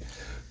everything.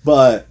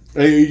 But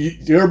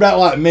you're about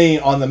like me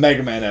on the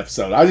Mega Man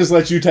episode. I just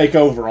let you take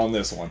over on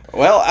this one.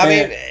 Well, I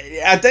mean,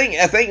 I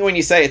think when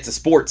you say it's a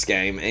sports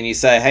game and you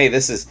say, hey,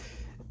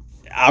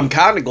 I'm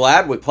kind of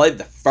glad we played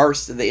the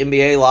first of the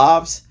NBA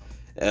Lives,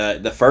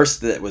 the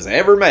first that was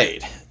ever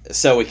made.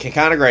 So we can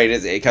kind of grade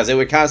it, because it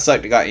would kind of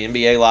suck to got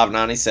NBA Live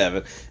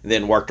 97 and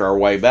then worked our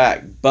way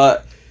back.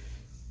 But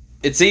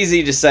it's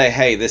easy to say,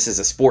 hey, this is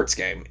a sports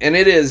game. And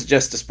it is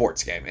just a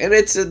sports game. And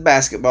it's a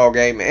basketball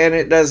game. And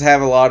it does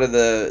have a lot of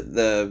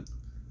the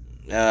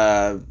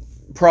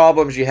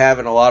problems you have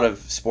in a lot of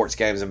sports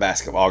games and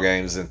basketball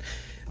games.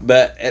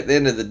 But at the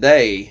end of the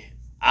day,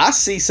 I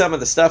see some of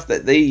the stuff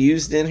that they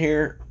used in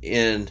here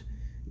in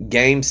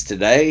games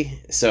today.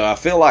 So I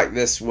feel like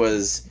this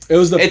was.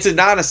 It's a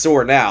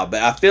dinosaur now,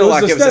 but I feel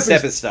like it was a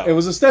stepping stone. It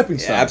was a stepping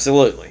stone. Yeah,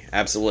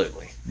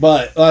 absolutely.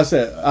 But like I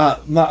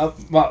said,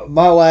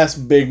 my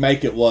last big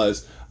make it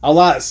was I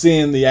like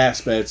seeing the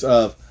aspects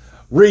of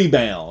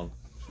rebound,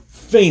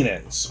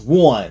 Phoenix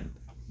 1,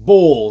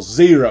 Bulls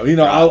 0. You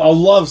know, I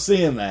love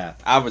seeing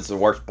that. I was the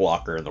worst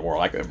blocker in the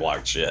world. I couldn't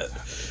block shit.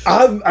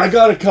 I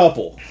got a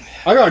couple.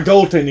 I got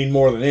goaltending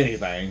more than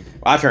anything.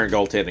 I turned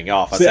goaltending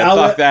off. I said,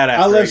 fuck that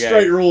after I left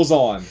straight rules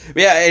on.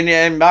 Yeah,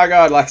 and by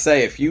God, like I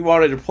say, if you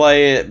wanted to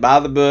play it by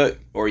the book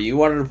or you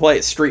wanted to play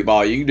it street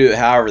ball, you can do it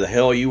however the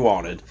hell you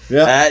wanted.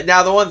 Yeah.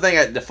 Now, the one thing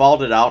I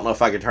defaulted, I don't know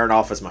if I could turn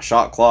off is my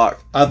shot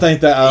clock. I think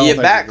that...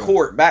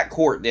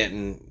 Backcourt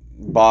didn't...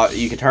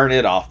 You could turn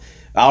it off.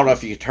 I don't know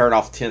if you could turn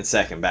off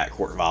 10-second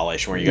backcourt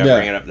violation where you got to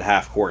bring it up to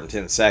half court in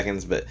 10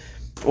 seconds. But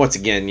once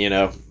again, you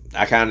know,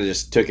 I kind of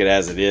just took it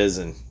as it is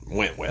and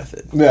went with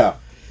it. Yeah.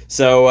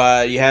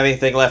 So, you have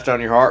anything left on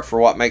your heart for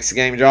what makes the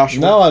game, Joshua?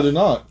 No, I do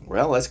not.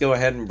 Well, let's go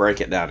ahead and break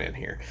it down in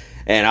here.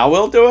 And I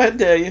will go ahead and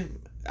tell you,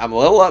 I'm a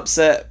little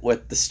upset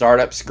with the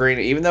startup screen.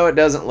 Even though it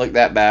doesn't look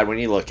that bad when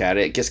you look at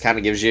it, it just kind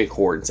of gives you a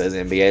chord and says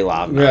NBA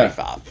Live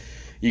 95. Yeah.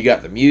 You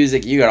got the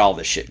music, you got all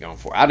this shit going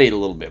for it. I need a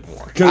little bit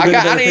more.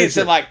 I needed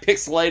some like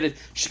pixelated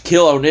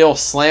Shaquille O'Neal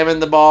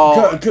slamming the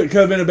ball. Could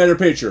have been a better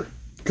picture.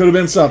 Could have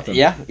been something.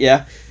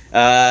 Yeah.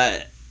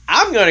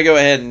 I'm going to go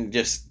ahead and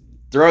just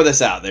throw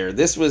this out there.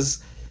 This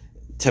was,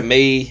 to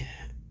me,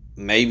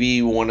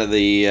 maybe one of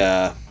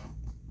the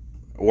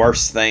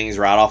worst things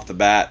right off the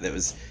bat that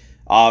was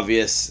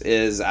obvious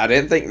is I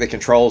didn't think the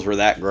controls were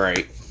that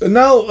great.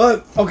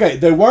 No, okay,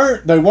 they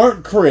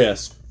weren't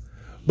crisp.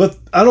 But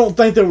I don't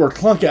think they were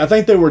clunky. I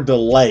think they were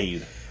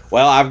delayed.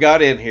 Well, I've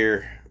got in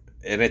here,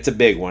 and it's a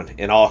big one,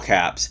 in all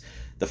caps,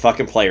 the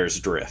fucking players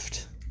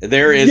drift.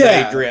 There is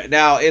a drift.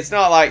 Now, it's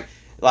not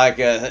like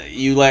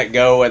you let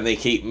go and they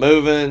keep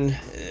moving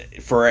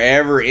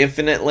forever,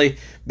 infinitely.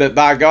 But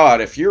by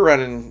God, if you're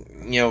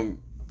running, you know,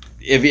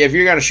 if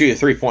you're going to shoot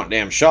a 3-point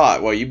damn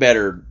shot, well, you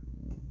better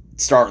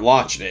start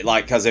launching it.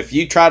 Like, because if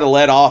you try to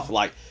let off,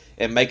 like,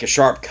 and make a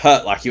sharp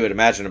cut like you would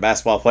imagine a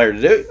basketball player to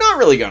do, not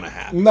really going to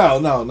happen.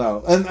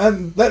 No.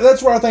 And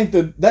that's where I think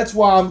that's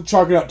why I'm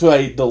chalking up to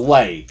a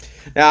delay.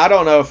 Now, I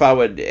don't know if I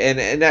would,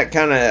 and that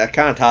kind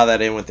of tie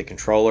that in with the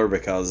controller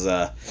because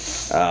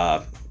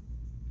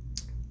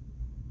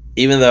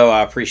even though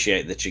I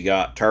appreciate that you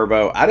got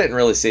turbo, I didn't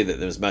really see that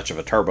there was much of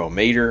a turbo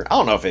meter. I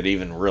don't know if it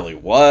even really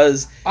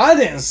was. I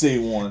didn't see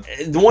one.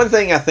 The one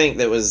thing I think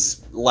that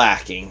was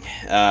lacking,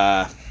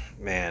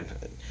 man...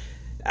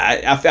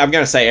 I'm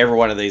going to say every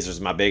one of these was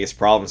my biggest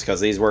problems because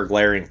these were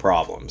glaring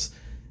problems.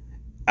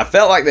 I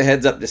felt like the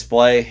heads-up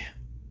display,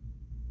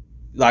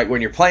 like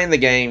when you're playing the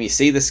game, you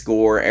see the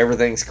score,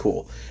 everything's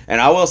cool. And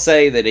I will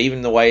say that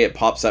even the way it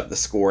pops up the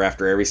score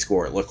after every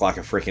score, it looked like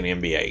a freaking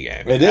NBA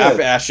game. It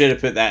did. I should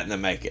have put that in the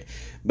make it.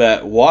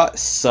 But what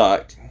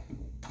sucked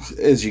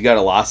is you got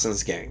a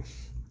licensed game.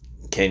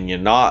 Can you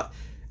not,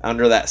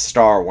 under that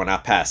star when I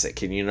pass it,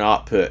 can you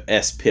not put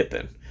S.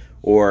 Pippen?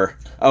 Or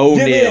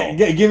O'Neal.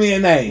 Give me a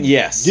name.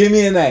 Yes. Give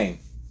me a name.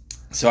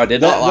 So I did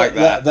not like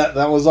that.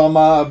 That was on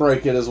my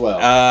break it as well.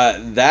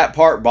 That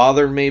part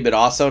bothered me, but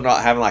also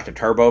not having like a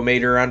turbo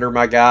meter under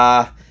my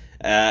guy.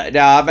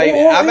 I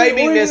may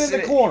be missing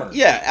in the corner.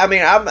 Yeah, I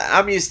mean,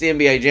 I'm used to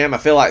NBA Jam. I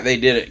feel like they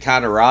did it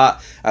kind of right.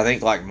 I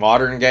think like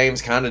modern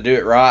games kind of do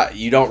it right.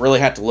 You don't really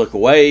have to look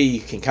away.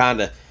 You can kind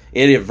of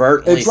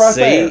inadvertently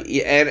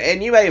see. There.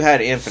 And you may have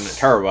had infinite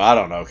turbo. I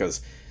don't know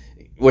because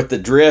with the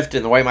drift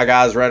and the way my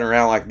guys running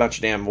around like a bunch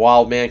of damn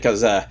wild men,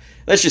 because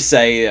let's just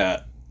say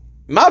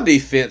my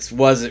defense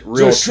wasn't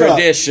real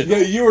traditional.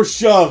 Yeah, you were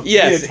shoved.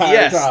 Yes, the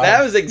entire time.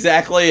 That was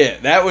exactly it.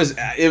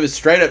 It was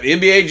straight up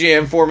NBA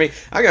Jam for me.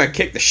 I'm gonna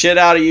kick the shit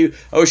out of you.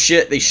 Oh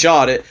shit, they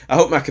shot it. I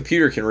hope my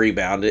computer can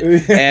rebound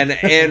it.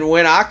 and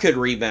when I could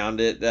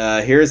rebound it,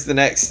 here's the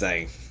next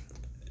thing.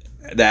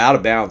 The out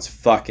of bounds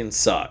fucking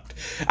sucked.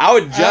 I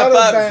would jump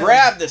up,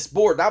 grab this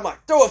board, and I'm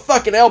like, throw a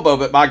fucking elbow,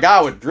 but my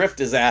guy would drift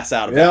his ass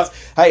out of bounds.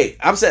 Hey,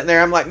 I'm sitting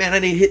there, I'm like, man, I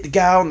need to hit the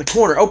guy on the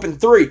corner, open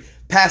three,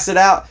 pass it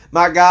out.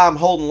 My guy, I'm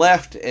holding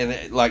left,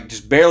 and like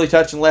just barely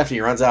touching left, and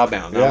he runs out of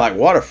bounds. I'm like,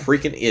 what a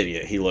freaking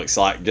idiot he looks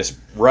like, just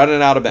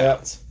running out of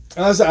bounds.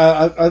 And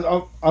I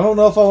don't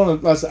know if I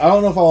want to. I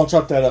don't know if I want to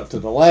chalk that up to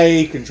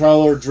delay,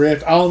 controller,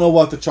 drift. I don't know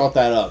what to chalk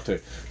that up to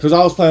because I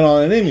was playing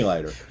on an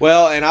emulator.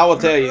 Well, and I will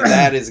tell you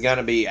that is going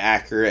to be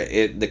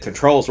accurate. The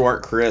controls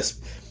weren't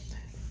crisp.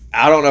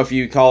 I don't know if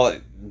you call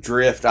it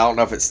drift. I don't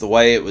know if it's the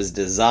way it was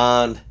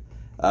designed.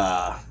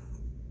 And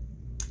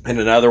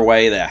another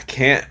way that I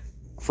can't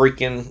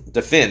freaking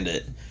defend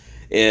it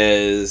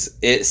is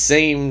it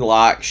seemed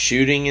like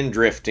shooting and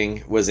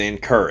drifting was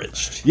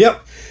encouraged.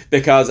 Yep.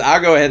 Because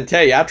I'll go ahead and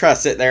tell you, I try to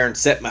sit there and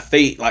set my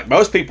feet. Like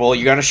most people,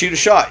 you're going to shoot a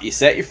shot. You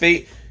set your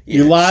feet.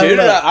 You shoot it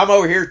up. I'm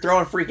over here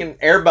throwing freaking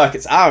air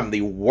buckets. I'm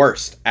the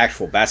worst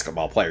actual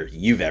basketball player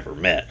you've ever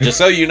met. Just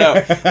so you know.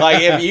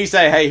 Like if you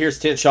say, hey, here's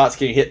 10 shots.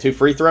 Can you hit 2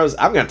 free throws?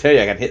 I'm going to tell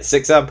you I can hit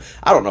 6 of them.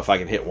 I don't know if I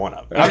can hit one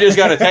of them. I'm just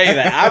going to tell you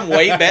that. I'm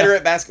way better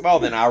at basketball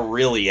than I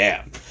really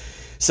am.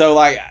 So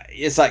like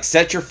it's like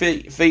set your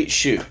feet,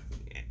 shoot.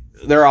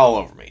 They're all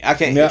over me. I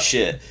can't hit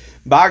shit.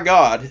 By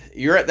God,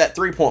 you're at that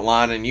 3-point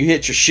line and you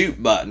hit your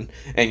shoot button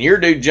and your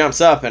dude jumps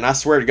up and I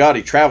swear to God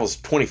he travels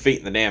 20 feet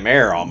in the damn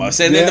air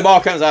almost. And then the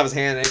ball comes out of his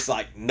hand and it's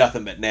like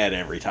nothing but net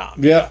every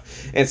time. Yeah.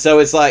 And so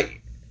it's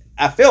like,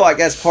 I feel like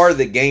that's part of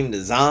the game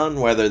design,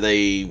 whether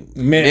they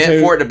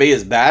meant for it to be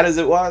as bad as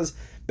it was,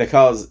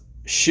 because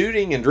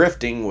shooting and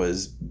drifting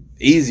was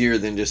easier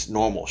than just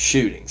normal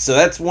shooting. So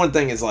that's one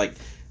thing is like,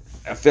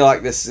 I feel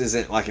like this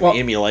isn't like an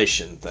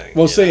emulation thing.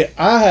 Well, see,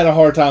 I had a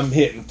hard time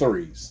hitting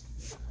threes.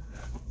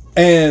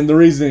 And the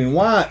reasoning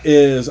why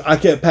is I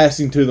kept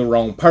passing to the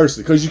wrong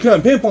person because you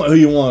couldn't pinpoint who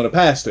you wanted to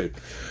pass to.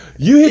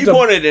 You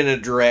pointed in a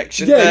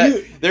direction. Yeah,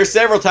 there's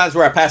several times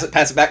where I pass it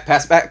back,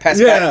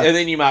 and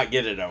then you might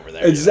get it over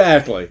there.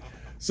 Exactly.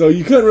 So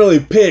you couldn't really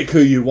pick who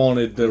you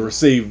wanted to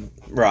receive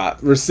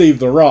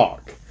the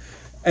rock.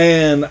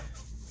 And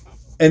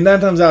 9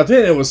 times out of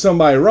 10, it was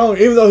somebody wrong,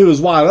 even though he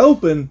was wide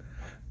open.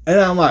 And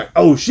I'm like,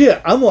 oh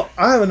shit, I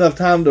have enough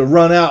time to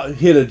run out and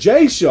hit a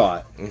J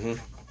shot. Mm-hmm.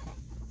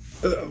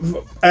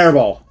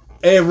 Airball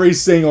every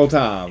single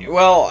time.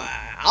 Well,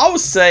 I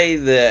would say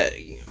that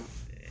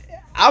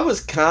I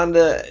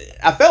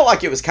felt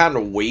like it was kind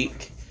of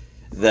weak.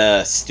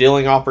 The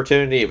stealing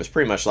opportunity, it was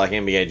pretty much like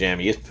NBA Jam.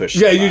 You just push.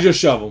 Yeah, you just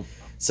shove them.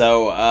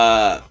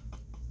 So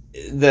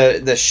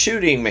the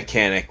shooting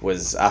mechanic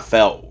I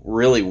felt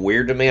really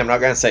weird to me. I'm not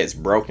going to say it's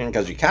broken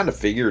because you kind of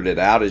figured it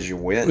out as you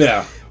went.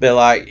 Yeah. But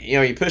like,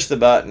 you push the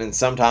button and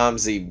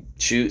sometimes he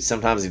shoots,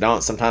 sometimes he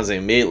don't. Sometimes he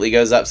immediately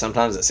goes up.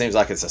 Sometimes it seems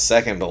like it's a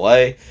second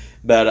delay.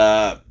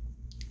 But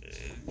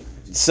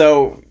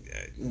so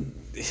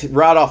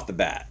right off the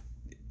bat,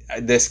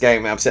 this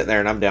game, I'm sitting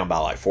there and I'm down by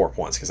like 4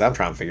 points because I'm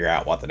trying to figure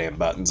out what the damn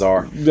buttons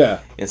are.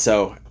 Yeah. And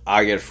so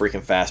I get a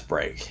freaking fast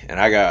break and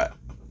I got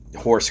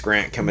Horace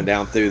Grant coming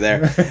down through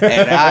there,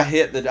 and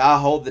I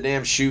hold the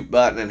damn shoot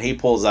button, and he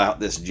pulls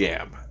out this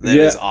jam that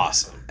is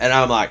awesome, and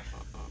I'm like,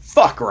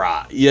 fuck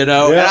right, and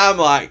I'm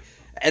like,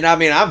 and I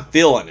mean, I'm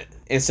feeling it,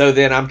 and so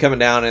then I'm coming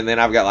down, and then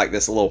I've got like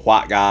this little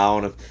white guy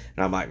on him,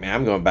 and I'm like, man,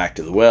 I'm going back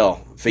to the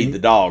well, feed the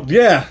dog.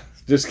 Yeah.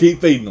 Just keep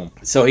feeding them.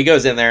 So he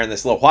goes in there, and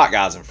this little white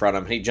guy's in front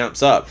of him. He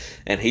jumps up,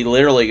 and he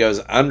literally goes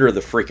under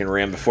the freaking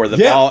rim before the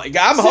ball.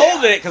 I'm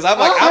holding it because I'm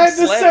like, I had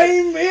the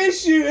same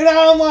issue, and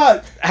I'm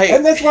like,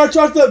 and that's why I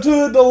chalked up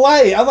to a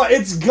delay. I'm like,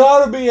 it's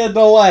got to be a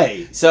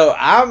delay. So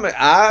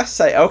I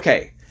say,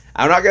 okay,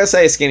 I'm not going to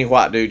say a skinny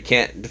white dude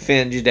can't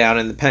defend you down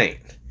in the paint.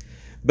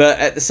 But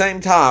at the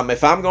same time,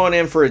 if I'm going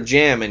in for a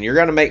jam, and you're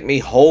going to make me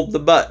hold the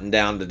button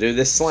down to do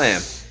this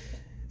slam,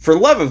 for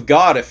love of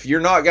God, if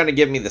you're not going to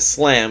give me the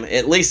slam,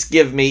 at least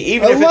give me,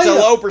 even if it's a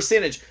low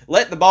percentage,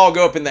 let the ball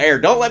go up in the air.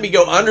 Don't let me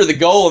go under the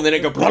goal and then it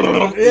go,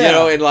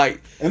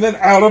 and then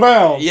out of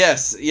bounds.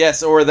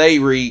 Yes, or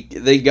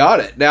they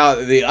got it. Now,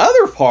 the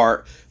other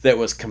part that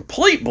was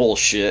complete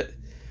bullshit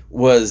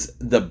was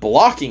the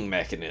blocking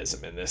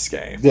mechanism in this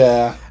game.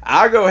 Yeah.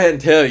 I'll go ahead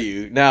and tell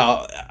you.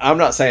 Now, I'm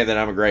not saying that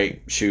I'm a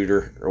great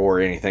shooter or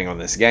anything on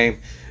this game,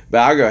 but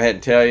I'll go ahead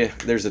and tell you,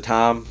 there's a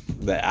time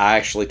that I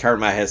actually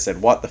turned my head and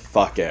said, what the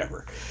fuck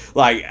ever.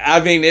 Like,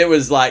 I mean, it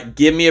was like,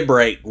 give me a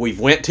break. We've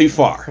went too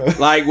far.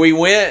 Like,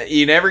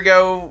 you never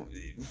go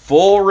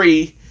full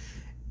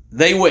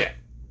they went.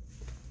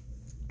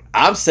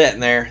 I'm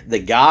sitting there. The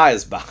guy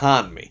is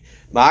behind me.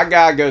 My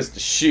guy goes to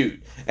shoot,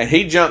 and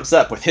he jumps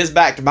up with his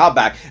back to my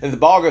back, and the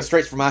ball goes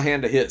straight from my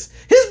hand to his.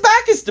 His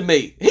back is to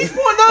me. He's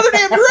pointing the other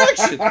damn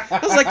direction. I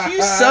was like,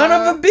 you son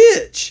of a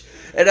bitch.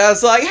 And I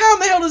was like, how in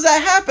the hell does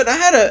that happen? I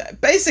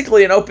had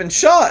basically an open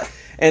shot.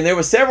 And there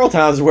were several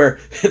times where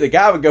the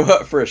guy would go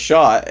up for a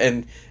shot.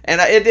 And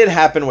it did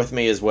happen with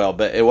me as well.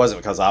 But it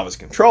wasn't because I was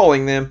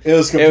controlling them. It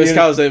was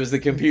because it was the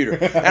computer.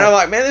 And I'm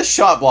like, man, this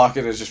shot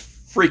blocking is just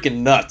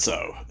freaking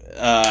nutso.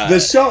 The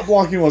shot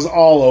blocking was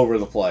all over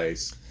the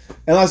place.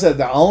 And like I said,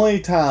 the only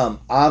time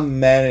I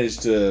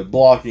managed to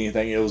block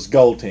anything, it was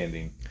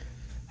goaltending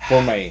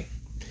for me.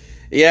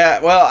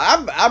 Yeah,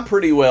 well, I'm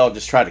pretty well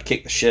just try to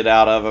kick the shit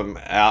out of him,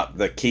 out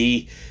the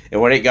key. And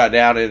when it got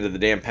down into the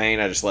damn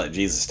paint, I just let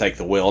Jesus take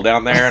the wheel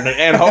down there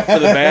and hope for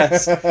the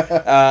best.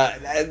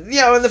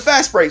 And the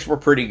fast breaks were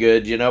pretty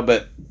good,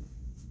 but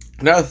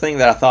another thing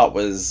that I thought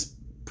was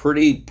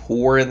pretty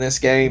poor in this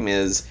game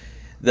is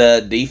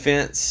the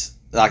defense,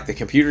 like the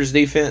computer's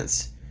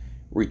defense,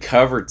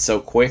 recovered so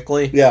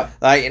quickly. Yeah.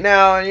 Like,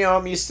 now,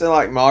 I'm used to,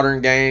 like,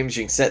 modern games.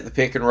 You can set the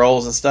pick and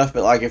rolls and stuff.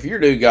 But, like, if your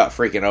dude got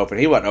freaking open,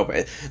 he wasn't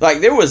open. Like,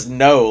 there was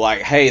no,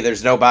 like, hey,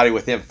 there's nobody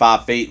within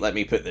 5 feet. Let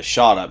me put this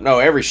shot up. No,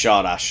 every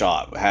shot I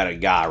shot had a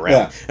guy around.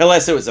 Yeah.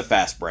 Unless it was a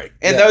fast break.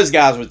 And those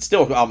guys would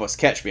still almost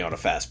catch me on a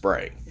fast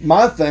break.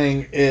 My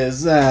thing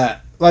is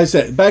that, like I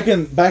said, back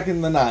in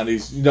the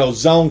 90s,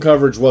 zone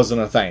coverage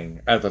wasn't a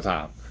thing at the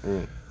time.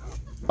 Mm.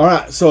 All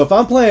right, so if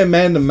I'm playing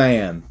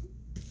man-to-man,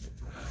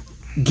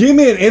 give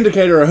me an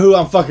indicator of who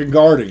I'm fucking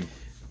guarding.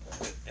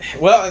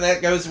 Well, and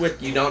that goes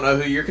with you don't know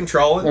who you're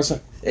controlling,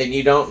 and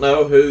you don't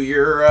know who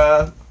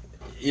you're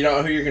You don't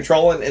know who you're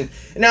controlling. And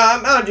now,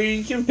 mind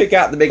you can pick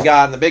out the big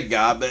guy and the big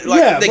guy, but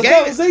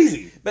that was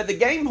easy. But the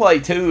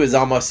gameplay too is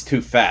almost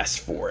too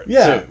fast for it.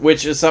 Yeah, too,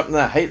 which is something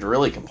that I hate to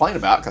really complain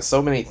about because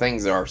so many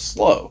things are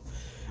slow.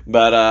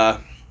 But I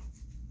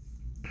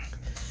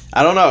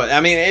don't know.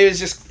 I mean, it was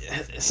just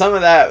some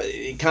of that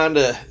kind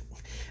of,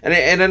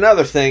 and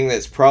another thing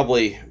that's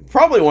probably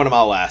one of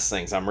my last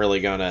things. I'm really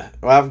gonna.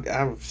 Well,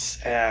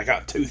 I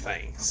got two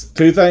things.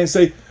 Two things.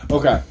 See,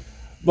 okay,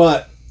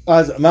 but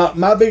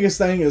my biggest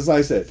thing is, like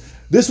I said,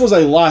 this was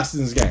a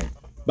licensed game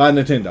by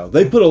Nintendo.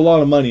 They put a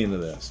lot of money into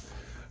this.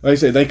 Like I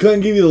said, they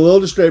couldn't give you the little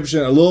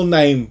description, a little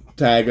name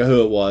tag of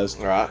who it was.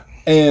 Right.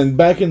 And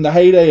back in the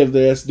heyday of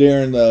this,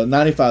 during the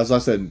 95s, I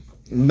said,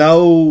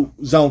 no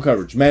zone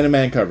coverage,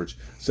 man-to-man coverage.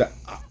 So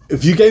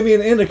if you gave me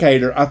an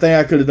indicator, I think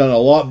I could have done a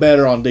lot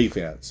better on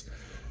defense.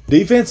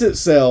 Defense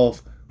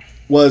itself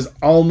was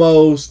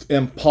almost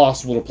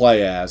impossible to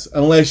play as,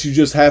 unless you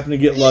just happen to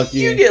get lucky.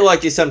 You get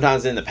lucky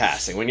sometimes in the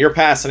passing, when you're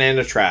passing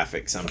into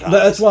traffic sometimes.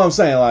 That's what I'm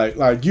saying.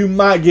 Like you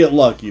might get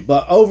lucky.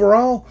 But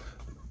overall,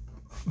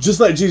 just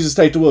let Jesus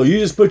take the wheel. You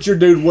just put your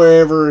dude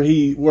wherever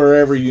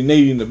you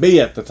need him to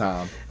be at the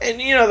time. And,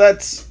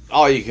 that's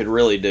all you could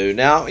really do.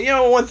 Now,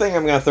 one thing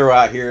I'm going to throw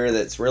out here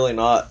that's really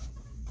not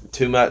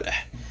too much.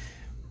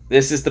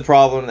 This is the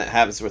problem that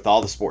happens with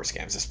all the sports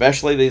games,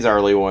 especially these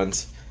early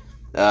ones.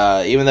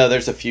 Even though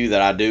there's a few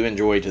that I do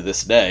enjoy to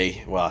this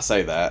day. Well, I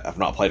say that. I've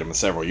not played them in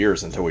several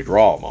years until we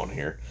draw them on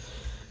here.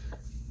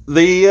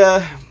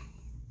 The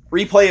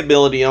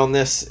replayability on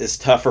this is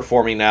tougher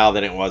for me now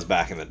than it was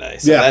back in the day.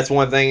 So that's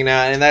one thing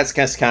now, and that's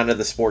just kind of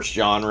the sports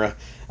genre.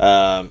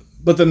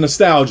 But the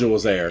nostalgia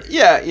was there.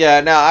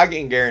 Yeah. Now, I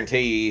can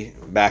guarantee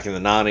back in the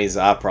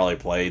 90s, I probably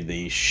played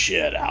the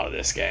shit out of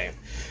this game.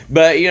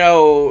 But,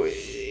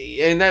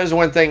 and that was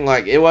one thing,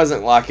 it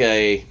wasn't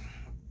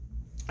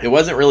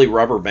really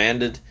rubber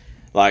banded,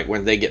 like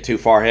when they get too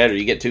far ahead or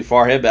you get too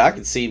far ahead, but I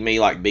could see me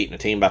beating a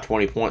team by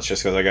 20 points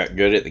just because I got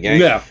good at the game.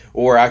 Yeah.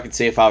 Or I could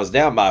see if I was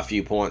down by a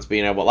few points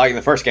being able, in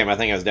the first game, I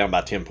think I was down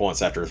by 10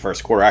 points after the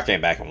first quarter. I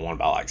came back and won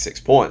by 6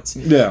 points.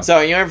 Yeah. So,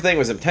 everything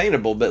was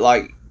obtainable,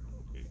 but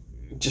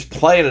just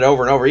playing it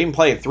over and over, even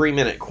playing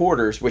 3-minute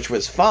quarters, which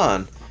was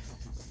fun.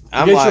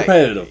 It gets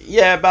repetitive.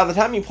 Yeah, by the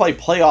time you play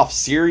playoff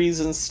series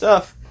and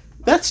stuff,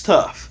 that's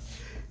tough.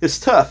 It's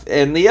tough.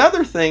 And the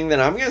other thing that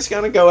I'm just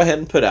going to go ahead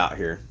and put out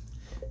here,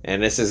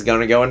 and this is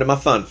going to go into my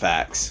fun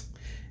facts,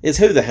 is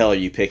who the hell are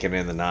you picking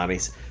in the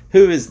 90s?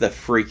 Who is the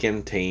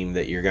freaking team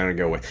that you're going to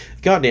go with?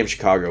 Goddamn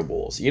Chicago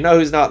Bulls. You know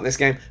who's not in this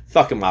game?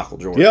 Fucking Michael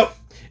Jordan. Yep.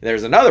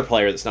 There's another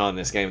player that's not in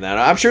this game.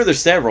 I'm sure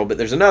there's several, but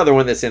there's another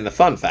one that's in the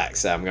fun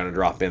facts that I'm going to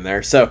drop in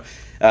there. So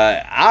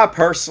I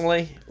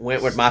personally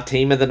went with my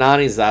team of the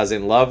 90s that I was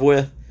in love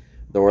with,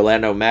 the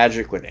Orlando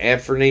Magic with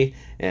Anthony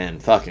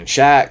and fucking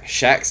Shaq.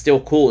 Shaq's still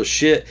cool as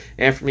shit.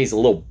 Anthony's a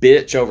little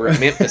bitch over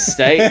at Memphis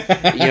State.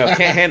 Can't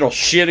handle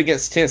shit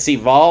against Tennessee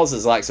Vols.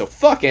 Is so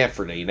fuck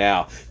Anthony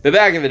now. But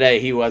back in the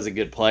day, he was a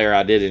good player.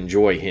 I did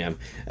enjoy him.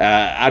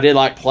 I did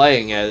like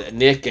playing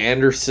Nick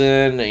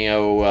Anderson. It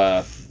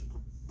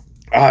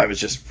was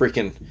just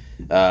freaking.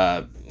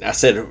 I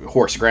said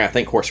Horace Grant. I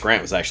think Horace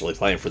Grant was actually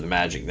playing for the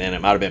Magic then.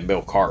 It might have been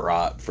Bill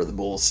Cartwright for the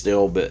Bulls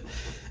still. But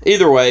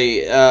either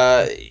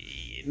way,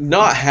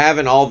 not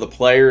having all the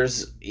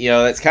players,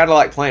 it's kind of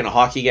like playing a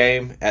hockey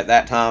game at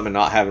that time and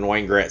not having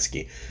Wayne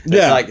Gretzky. It's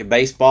like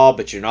baseball,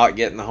 but you're not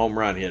getting the home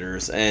run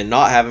hitters. And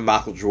not having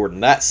Michael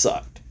Jordan, that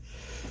sucked.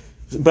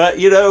 But,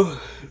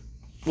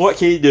 what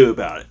can you do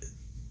about it?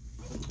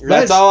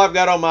 That's all I've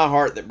got on my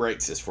heart that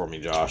breaks this for me,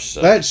 Josh.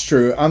 So. That's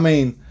true. I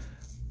mean,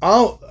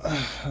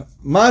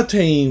 my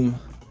team,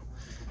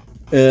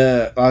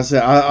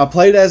 I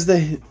played as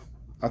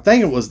I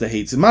think it was the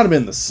Heats. It might have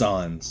been the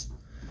Suns.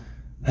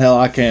 Hell,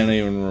 I can't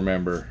even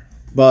remember.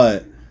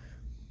 But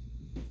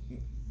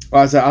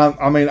like I said,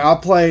 I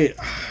play.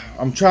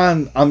 I'm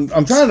trying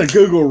to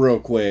Google real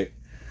quick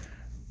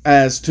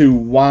as to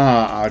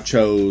why I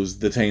chose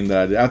the team that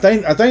I did. I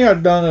think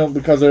I've done it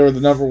because they were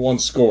the number one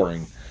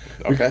scoring.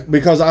 Okay.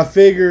 Because I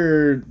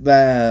figured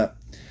that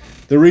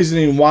the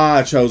reasoning why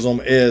I chose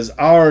them is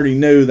I already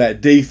knew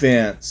that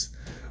defense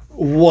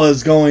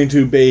was going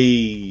to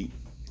be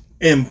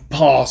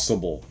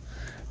impossible.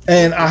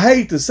 And I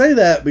hate to say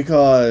that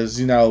because,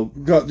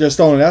 just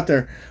throwing it out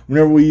there,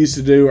 whenever we used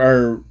to do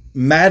our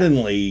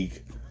Madden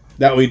League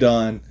that we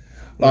done,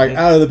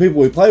 out of the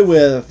people we play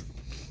with,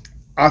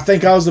 I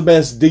think I was the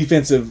best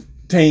defensive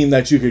team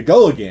that you could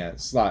go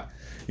against. I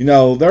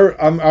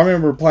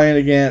remember playing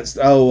against,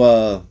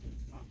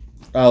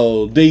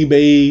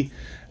 DB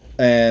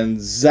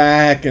and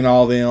Zach and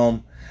all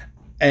them.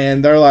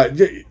 And they're like,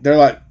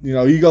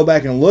 you go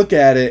back and look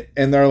at it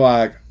and they're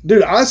like,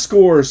 dude, I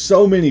score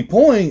so many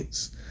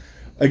points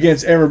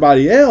against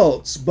everybody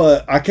else,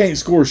 but I can't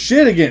score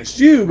shit against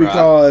you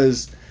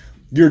because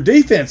your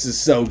defense is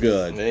so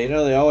good. They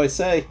always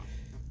say,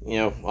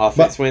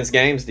 offense wins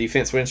games,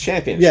 defense wins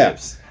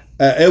championships.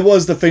 It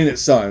was the Phoenix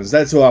Suns.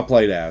 That's who I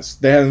played as.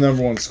 They had the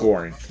number 1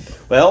 scoring.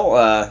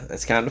 Well,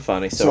 it's kind of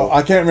funny. So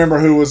I can't remember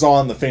who was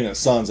on the Phoenix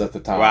Suns at the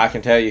time. Well, I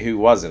can tell you who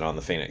wasn't on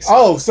the Phoenix Suns.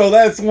 Oh, so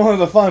that's one of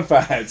the fun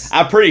facts.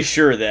 I'm pretty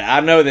sure that.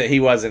 I know that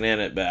he wasn't in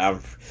it, but I'm...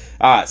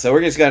 All right, so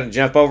we're just going to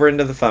jump over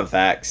into the fun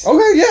facts.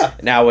 Okay, yeah.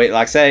 Now, like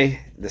I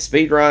say, the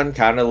speed run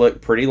kind of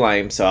looked pretty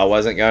lame, so I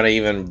wasn't going to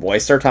even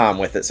waste our time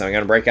with it, so I'm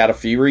going to break out a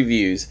few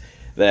reviews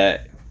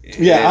that...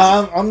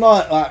 Yeah, I'm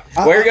not.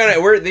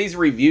 These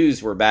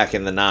reviews were back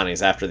in the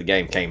 90s after the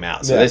game came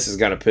out, so this is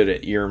going to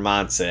put your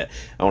mindset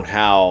on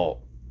how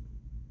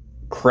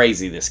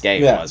crazy this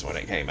game was when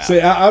it came out.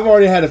 See, I've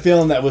already had a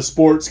feeling that with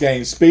sports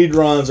games, speed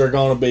runs are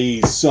going to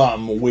be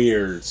something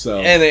weird. So,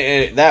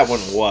 and that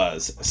one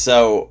was.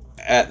 So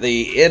at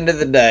the end of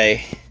the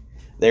day,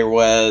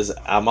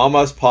 I'm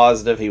almost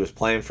positive he was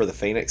playing for the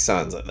Phoenix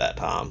Suns at that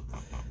time.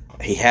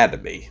 He had to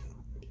be.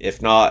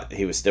 If not,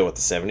 he was still with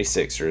the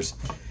 76ers.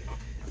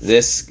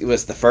 This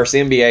was the first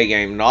NBA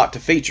game not to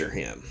feature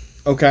him.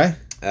 Okay.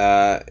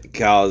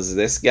 Because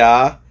this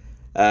guy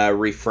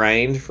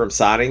refrained from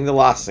signing the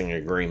licensing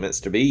agreements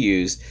to be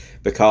used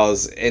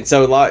because... And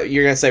so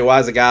you're going to say, why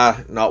does a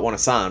guy not want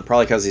to sign?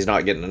 Probably because he's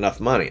not getting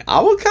enough money. I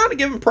will kind of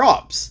give him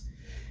props.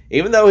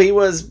 Even though he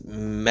was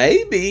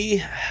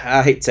maybe...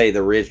 I hate to say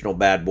the original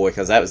bad boy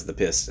because that was the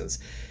Pistons.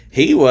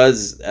 He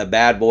was a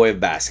bad boy of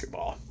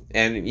basketball.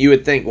 And you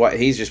would think,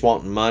 he's just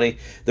wanting money.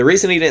 The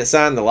reason he didn't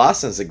sign the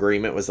license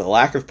agreement was the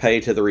lack of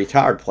pay to the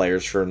retired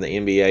players from the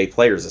NBA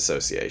Players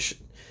Association,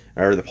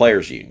 or the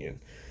Players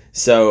Union.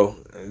 So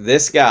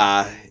this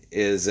guy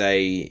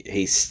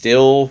he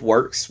still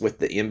works with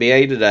the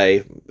NBA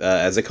today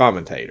as a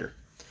commentator.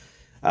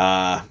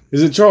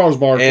 Is it Charles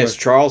Barkley? It's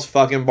Charles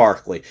fucking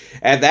Barkley.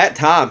 At that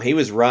time, he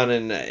was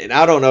running, and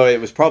I don't know, it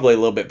was probably a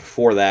little bit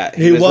before that.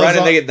 He was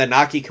running the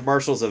Nike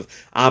commercials of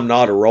 "I'm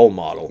not a role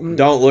model.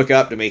 Don't look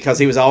up to me," because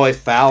he was always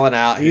fouling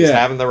out. He was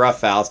having the rough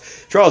fouls.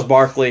 Charles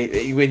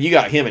Barkley, when you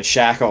got him and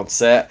Shaq on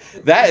set,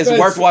 that is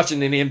worth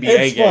watching an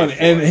NBA game. Funny.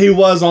 And he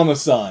was on the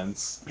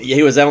Suns.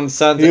 He was on the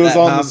Suns. He was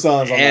on the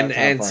Suns,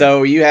 and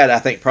so you had, I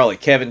think, probably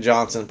Kevin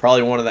Johnson,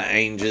 probably one of the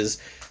Ainges.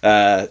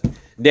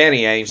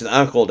 Danny Ainge, the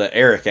uncle to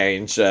Eric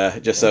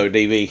Ainge, just so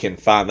DB can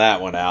find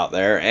that one out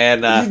there.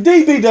 And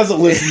DB doesn't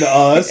listen to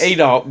us. He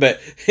don't, but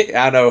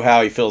I know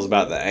how he feels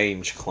about the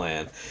Ainge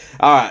clan.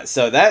 All right,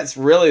 so that's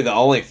really the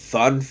only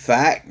fun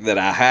fact that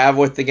I have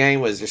with the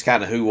game was just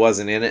kind of who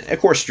wasn't in it. Of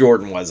course,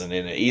 Jordan wasn't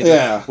in it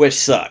either, which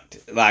sucked.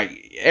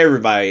 Like,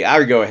 everybody, I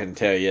would go ahead and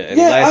tell you. I mean,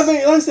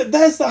 like I said,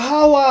 that's the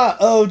highlight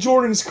of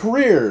Jordan's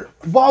career.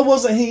 Why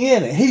wasn't he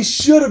in it? He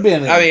should have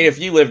been in it. I mean, if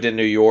you lived in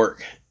New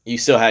York... You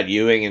still had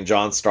Ewing and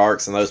John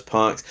Starks and those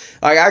punks.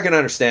 Like, I can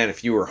understand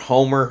if you were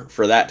Homer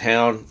for that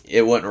town,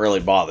 it wouldn't really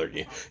bother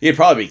you. You'd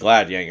probably be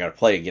glad you ain't got to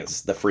play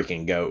against the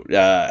freaking GOAT.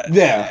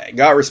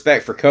 Got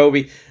respect for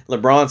Kobe.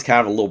 LeBron's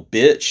kind of a little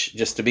bitch,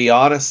 just to be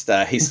honest.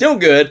 He's still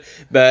good,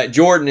 but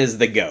Jordan is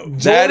the GOAT.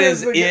 That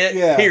is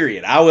it,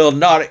 period. I will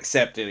not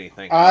accept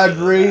anything. I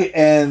agree,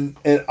 and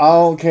I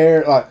don't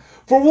care. Like,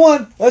 for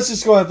one, let's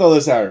just go ahead and throw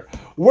this out here.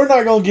 We're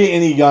not going to get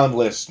any young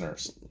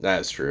listeners.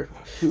 That's true.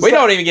 We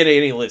don't even get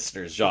any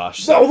listeners,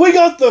 Josh. So we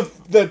got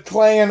the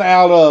clan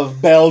out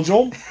of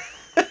Belgium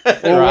or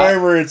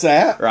wherever it's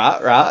at.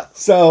 Right.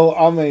 So,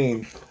 I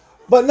mean,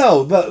 but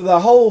no, the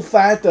whole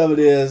fact of it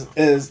is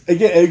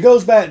again, it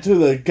goes back to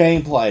the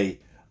gameplay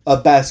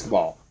of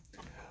basketball.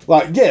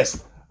 Like,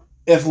 yes,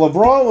 if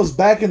LeBron was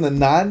back in the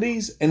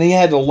 90s and he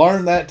had to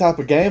learn that type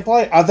of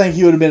gameplay, I think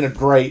he would have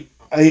been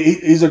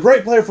he's a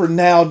great player for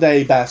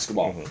nowadays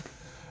basketball. Mm-hmm.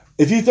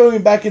 If you throw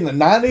him back in the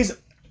 90s,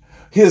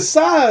 his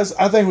size,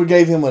 I think, would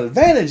give him an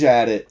advantage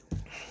at it,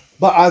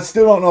 but I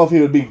still don't know if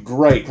he would be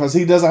great because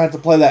he doesn't have to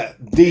play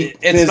that deep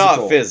physical. It's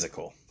not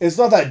physical. It's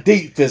not that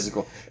deep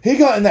physical. He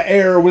got in the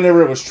air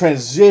whenever it was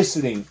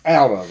transitioning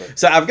out of it.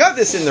 So I've got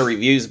this in the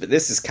reviews, but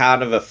this is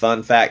kind of a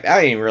fun fact. I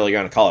ain't even really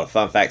going to call it a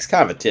fun fact. It's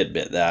kind of a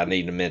tidbit that I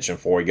need to mention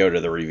before we go to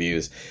the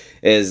reviews,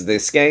 is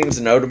this game's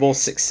notable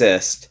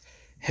success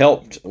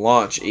helped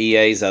launch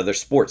EA's other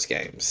sports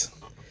games.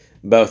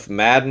 Both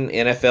Madden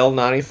NFL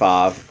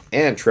 95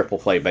 and Triple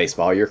Play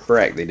Baseball. You're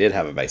correct. They did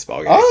have a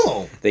baseball game.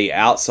 Oh. They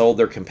outsold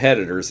their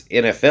competitors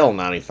NFL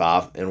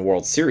 95 and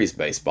World Series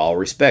Baseball,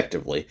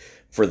 respectively,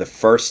 for the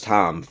first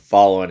time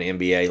following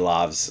NBA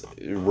Live's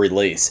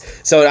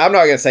release. So I'm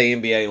not going to say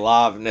NBA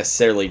Live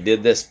necessarily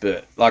did this,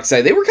 but like I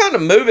say, they were kind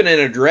of moving in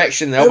a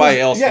direction nobody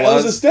else was. Yeah, it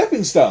was a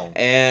stepping stone.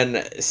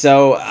 And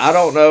so I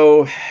don't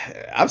know.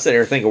 I'm sitting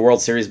here thinking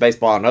World Series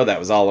Baseball. I know that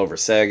was all over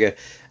Sega.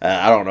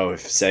 I don't know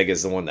if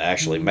Sega's the one that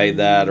actually made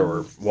that,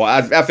 or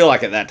I feel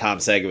like at that time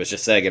Sega was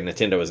just Sega,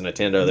 Nintendo was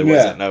Nintendo.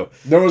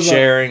 There wasn't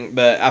sharing,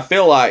 but I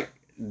feel like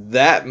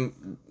that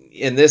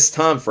in this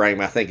time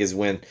frame, I think is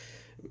when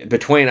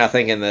between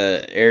in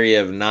the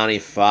area of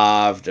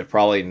 95 to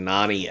probably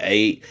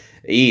 98.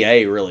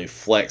 EA really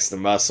flexed the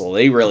muscle.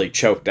 They really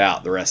choked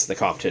out the rest of the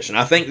competition.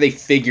 I think they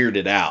figured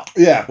it out.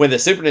 Yeah. When the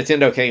Super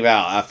Nintendo came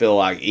out, I feel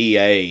like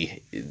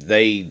EA,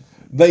 they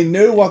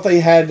knew what they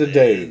had to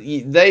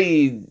do.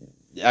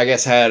 I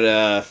guess,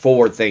 had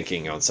forward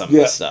thinking on some of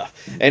this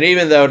stuff. And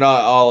even though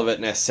not all of it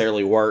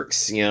necessarily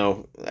works,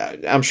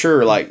 I'm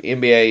sure like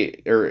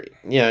NBA or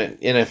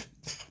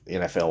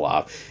NFL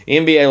Live,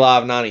 NBA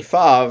Live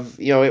 95,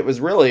 it was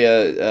really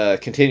a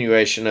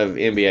continuation of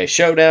NBA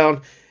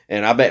Showdown.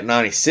 And I bet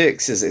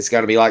 96 it's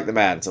going to be like the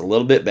Madden's, a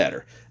little bit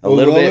better. A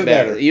little bit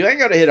better. You ain't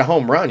got to hit a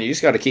home run. You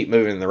just got to keep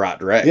moving in the right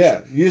direction.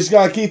 Yeah, you just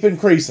got to keep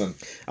increasing.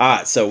 All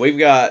right, so we've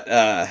got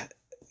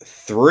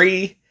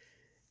 3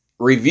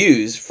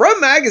 reviews from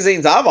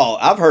magazines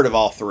I've heard of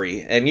all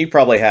 3, and you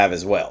probably have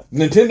as well.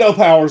 Nintendo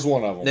Power's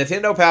one of them.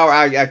 Nintendo Power,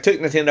 I took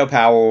Nintendo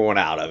Power one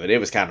out of it. It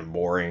was kind of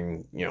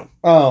boring,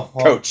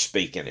 coach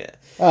speaking it.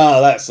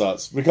 Oh, that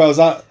sucks because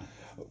okay,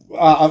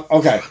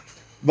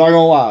 not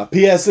gonna lie,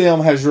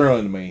 PSM has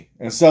ruined me,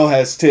 and so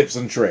has Tips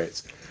and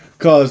Tricks.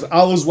 Because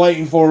I was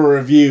waiting for a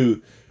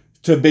review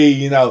to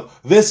be,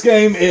 this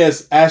game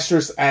is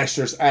asterisk,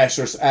 asterisk,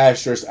 asterisk,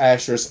 asterisk,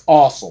 asterisk,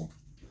 awesome.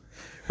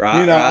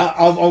 Right.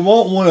 I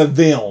want one of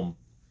them.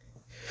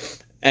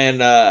 And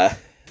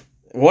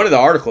one of the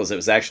articles that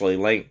was actually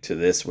linked to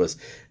this was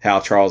how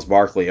Charles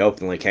Barkley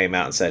openly came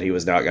out and said he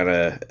was not going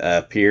to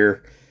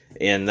appear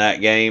in that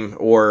game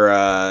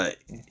or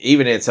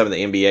even in some of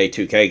the NBA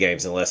 2K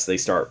games unless they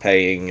start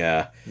paying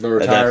the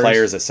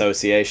players'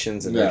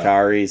 associations and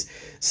retirees.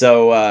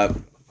 So,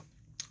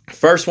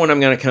 first one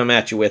I'm going to come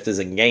at you with is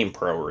a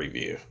GamePro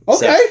review.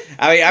 Okay. So,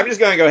 I'm just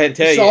going to go ahead and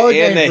tell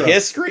you, in the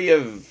history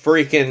of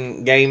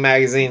freaking game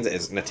magazines,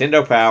 it's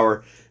Nintendo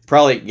Power,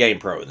 probably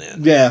GamePro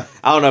then. Yeah.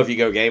 I don't know if you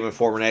go Game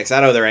Informer next.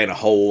 I know there ain't a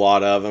whole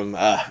lot of them.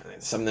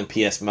 Some of them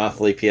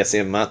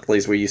PSN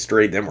monthlies we used to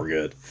read, them were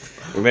good.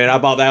 I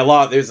bought that a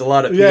lot. There's a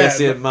lot of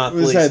PSN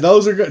monthlies.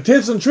 Those are good.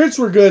 Tips and Tricks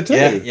were good,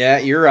 too. Yeah,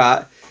 you're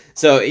right.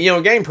 So,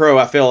 GamePro,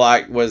 I feel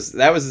like, was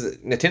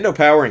Nintendo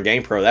Power and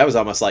GamePro. That was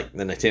almost like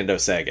the Nintendo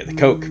Sega, the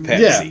Coke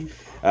Pepsi.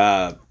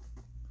 Yeah.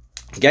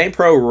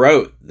 GamePro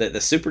wrote that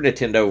the Super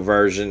Nintendo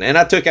version, and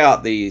I took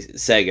out the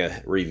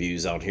Sega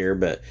reviews on here,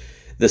 but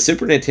the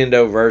Super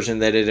Nintendo version,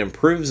 that it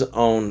improves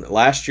on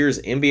last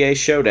year's NBA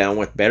Showdown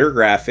with better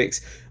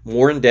graphics,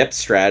 more in-depth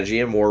strategy,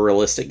 and more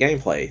realistic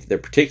gameplay. They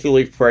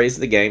particularly praised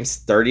the game's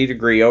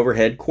 30-degree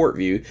overhead court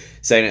view,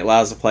 saying it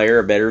allows the player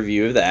a better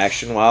view of the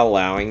action while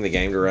allowing the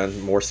game to run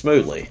more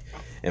smoothly.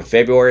 In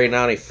February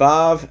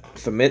 95,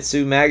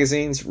 Famitsu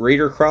Magazine's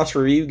Reader Cross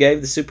Review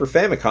gave the Super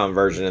Famicom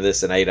version of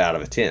this an 8 out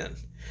of 10.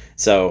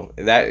 So,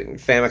 that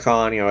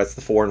Famicom, it's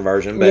the foreign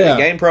version, but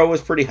GamePro was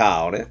pretty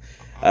high on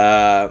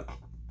it.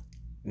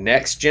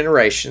 Next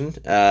Generation.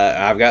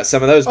 I've got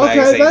some of those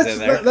magazines in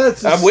there.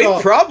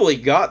 We've probably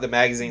got the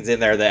magazines in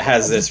there that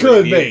has this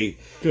review.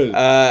 Could be.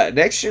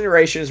 Next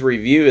Generation's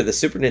review of the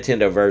Super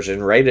Nintendo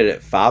version rated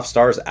it 5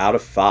 stars out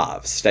of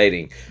 5,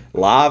 stating,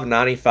 Live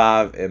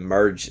 95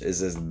 emerged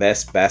as the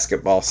best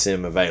basketball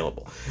sim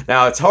available.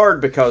 Now, it's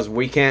hard because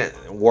we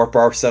can't warp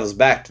ourselves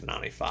back to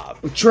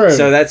 95. True.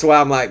 So that's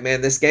why I'm like, man,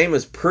 this game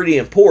was pretty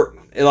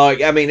important.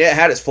 It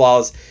had its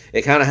flaws.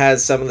 It kind of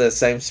has some of the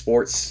same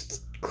sports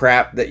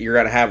crap that you're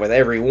going to have with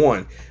every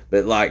one,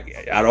 but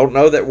I don't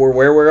know that we're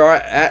where we're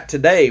at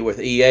today with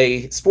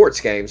EA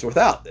sports games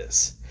without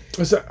this.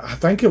 So I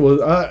think it was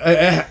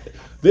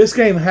this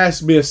game has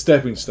to be a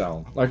stepping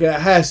stone. It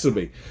has to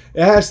be.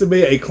 It has to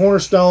be a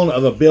cornerstone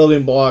of a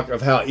building block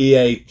of how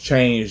EA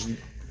changed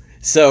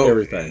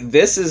everything.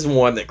 This is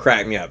one that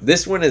cracked me up.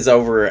 This one is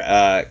over.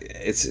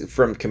 It's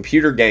from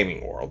Computer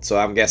Gaming World, so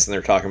I'm guessing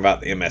they're talking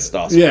about the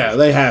MS-DOS. Yeah,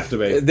 they have to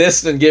be.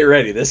 This one, get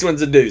ready. This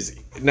one's a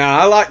doozy. Now,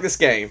 I like this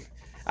game.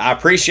 I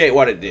appreciate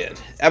what it did.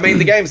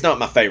 The game's not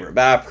my favorite,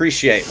 but I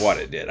appreciate what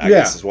it did. I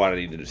guess is what I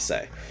needed to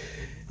say.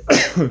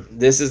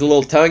 This is a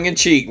little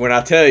tongue-in-cheek when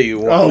I tell you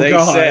what they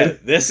said.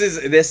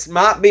 This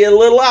might be a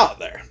little out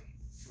there.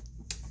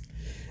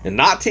 In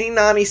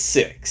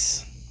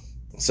 1996,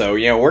 so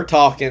we're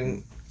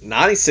talking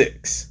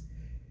 96,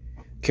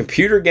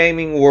 Computer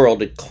Gaming World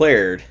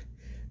declared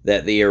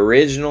that the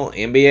original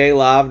NBA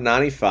Live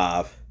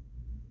 95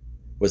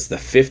 was the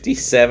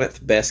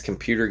 57th best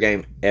computer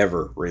game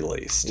ever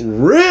released.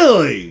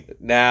 Really?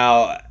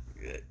 Now,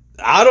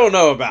 I don't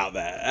know about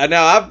that.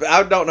 Now,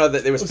 I don't know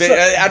that there was.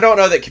 I don't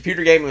know that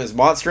computer gaming was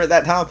monster at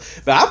that time.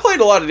 But I played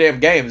a lot of damn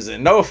games,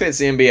 and no offense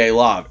to NBA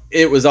Live,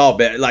 it was all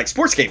bad.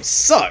 Sports games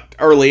sucked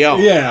early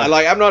on. Yeah.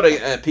 I'm not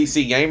a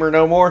PC gamer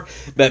no more.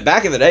 But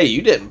back in the day,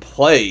 you didn't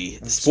play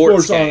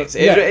sports games.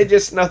 It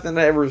just nothing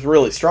that ever was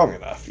really strong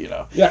enough.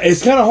 Yeah,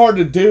 it's kind of hard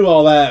to do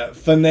all that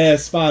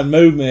finesse, fine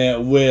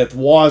movement with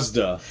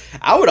WASD.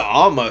 I would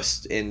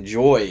almost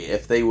enjoy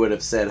if they would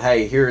have said,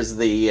 "Hey, here's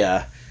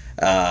the."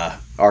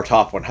 Our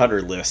top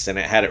 100 list, and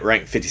it had it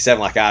ranked 57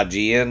 like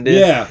IGN did.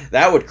 Yeah.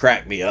 That would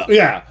crack me up.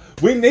 Yeah.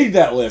 We need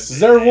that list.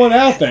 Is there one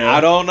out there? I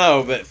don't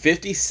know, but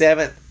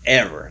 57th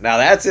ever. Now,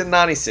 that's in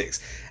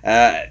 96.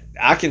 I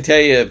can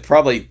tell you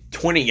probably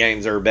 20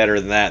 games are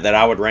better than that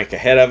I would rank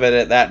ahead of it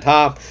at that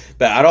time,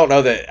 but I don't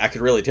know that I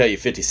could really tell you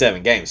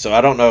 57 games. So I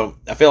don't know.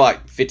 I feel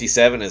like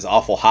 57 is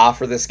awful high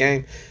for this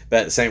game, but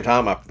at the same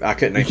time, I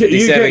couldn't name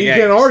 57 games. You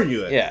can't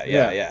argue it.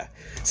 Yeah.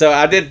 So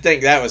I did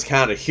think that was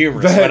kind of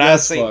humorous when I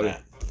seen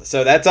that.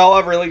 So that's all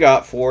I've really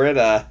got for it.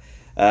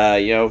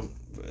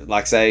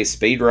 Like I say,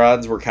 speed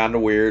runs were kind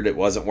of weird. It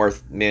wasn't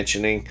worth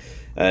mentioning.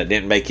 It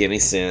didn't make any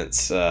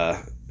sense.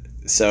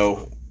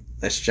 So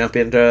let's jump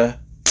into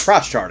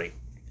price charting.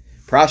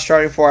 Price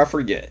charting before I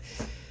forget.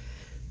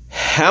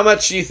 How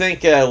much do you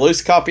think a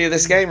loose copy of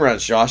this game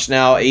runs, Josh?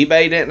 Now,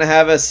 eBay didn't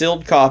have a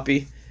sealed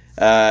copy.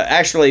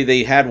 Actually,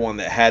 they had one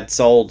that had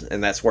sold,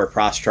 and that's where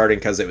price charting,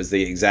 because it was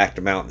the exact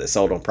amount that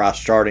sold on price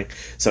charting.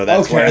 So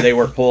that's where they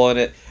were pulling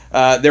it.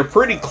 They're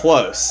pretty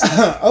close.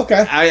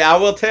 Okay. I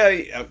will tell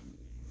you.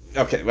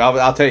 Okay, well,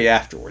 I'll tell you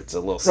afterwards a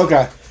little something.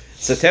 Okay.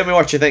 So tell me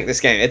what you think of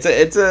this game.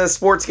 It's a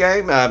sports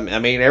game. I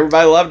mean,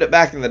 everybody loved it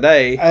back in the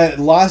day.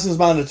 Licensed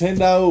by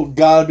Nintendo,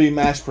 gotta be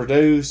mass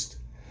produced,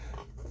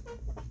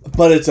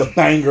 but it's a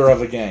banger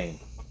of a game.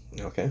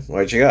 Okay,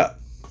 what you got?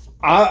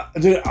 I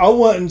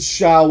wouldn't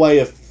shy away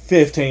of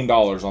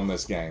 $15 on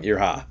this game. You're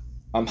high.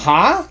 I'm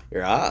high?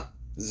 You're high.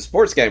 It's a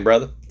sports game,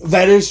 brother.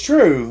 That is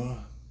true.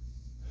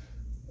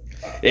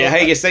 Yeah, how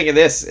you guys think of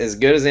this? As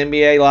good as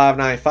NBA Live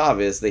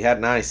 95 is, they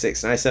had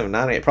 96, 97,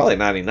 98, probably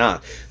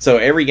 99. So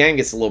every game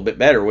gets a little bit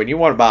better. When you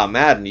want to buy a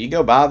Madden, you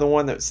go buy the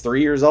one that's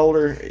 3 years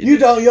older.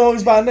 You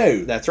always buy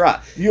new. That's right.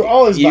 You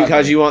always buy new.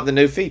 Because you want the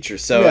new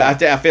features. So Yeah.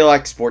 I feel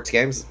like sports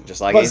games,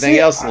 just like anything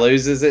else,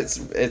 loses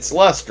its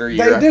luster.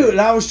 They do,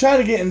 and I was trying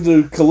to get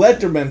into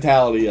collector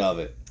mentality of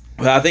it.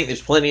 Well, I think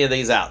there's plenty of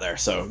these out there.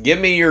 So give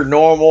me your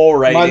normal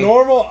rating. My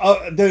normal,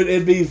 dude,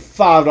 it'd be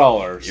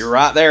 $5. You're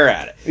right there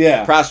at it.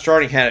 Yeah. Price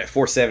charting had it at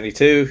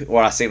 $4.72.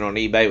 What I seen on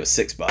eBay was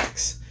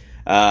 $6.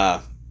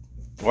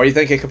 What do you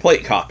think a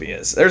complete copy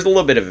is? There's a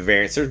little bit of a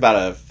variance. There's about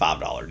a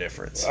 $5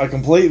 difference. A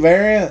complete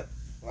variant?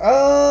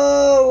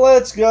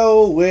 Let's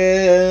go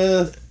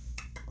with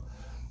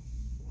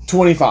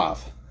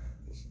 25.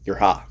 You're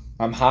high.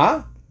 I'm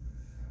high?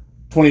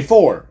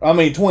 24.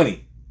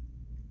 20.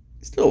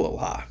 Still a little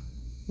high.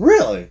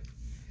 Really?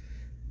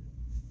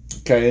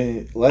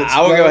 Okay,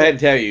 I will go ahead and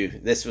tell you,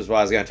 this was what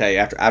I was going to tell you.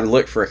 After I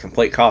looked for a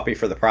complete copy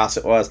for the price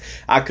it was,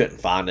 I couldn't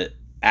find it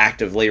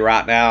actively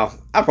right now.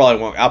 I'll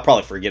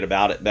probably forget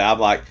about it, but I'm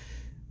like,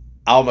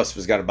 I almost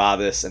was going to buy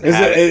this and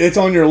have it. It's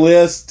on your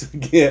list to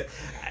get.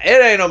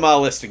 It ain't on my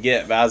list to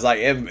get, but I was like,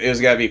 it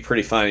was going to be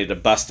pretty funny to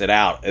bust it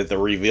out at the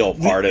reveal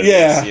part of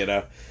this, you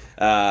know.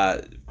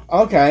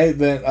 Okay,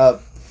 then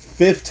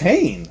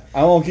 15.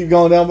 I won't keep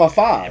going down by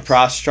 5.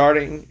 Price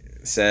charting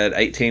said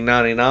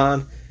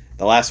 $18.99.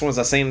 The last ones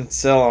I seen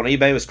sell on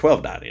eBay was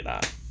 $12.99.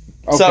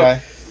 Okay. So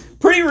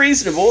pretty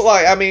reasonable.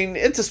 Like, I mean,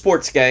 it's a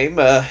sports game,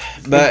 but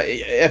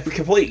a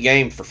complete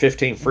game for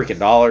 $15 freaking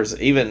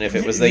dollars, even if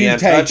it was the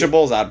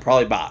Untouchables, I'd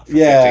probably buy it for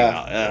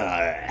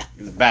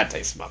 $15. Bad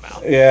taste in my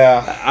mouth.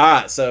 Yeah.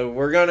 All right, so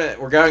we're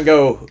gonna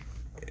go.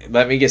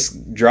 Let me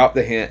just drop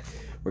the hint.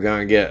 We're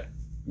gonna get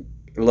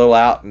a little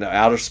out into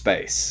outer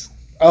space.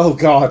 Oh,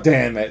 God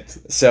damn it.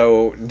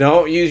 So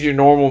don't use your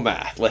normal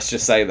math. Let's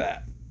just say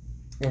that.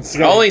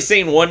 I've only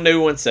seen one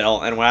new one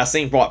sell, and when I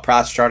seen what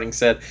price charting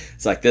said,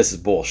 it's like, this is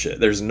bullshit.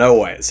 There's no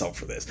way it sold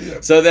for this.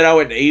 Yep. So then I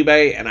went to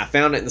eBay, and I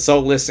found it in the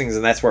sold listings,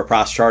 and that's where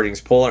price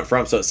charting's pulling it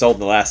from, so it sold in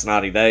the last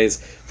 90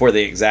 days for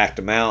the exact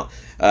amount.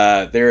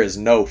 There is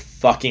no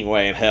fucking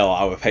way in hell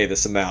I would pay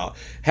this amount.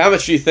 How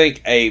much do you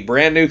think a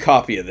brand new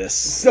copy of this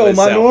So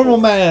my normal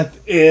math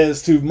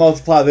is to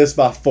multiply this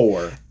by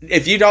 4.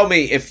 If you told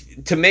me,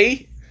 to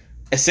me,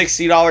 a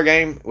 $60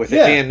 game with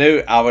it being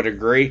new, I would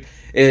agree.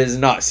 It is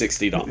not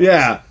 $60.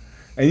 Yeah.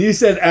 And you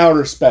said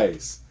outer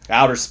space.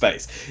 Outer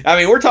space. I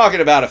mean, we're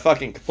talking about a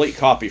fucking complete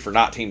copy for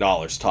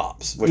 $19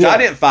 tops, which I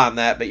didn't find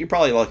that, but you're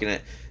probably looking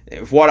at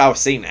what I was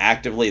seeing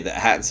actively that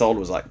hadn't sold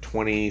was like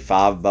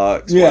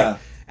 $25. Yeah.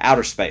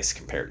 Outer space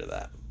compared to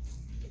that.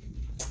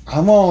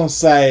 I'm going to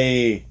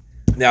say...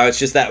 Now, it's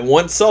just that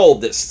one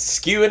sold that's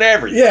skewing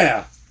everything.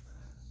 Yeah.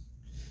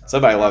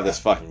 Somebody love this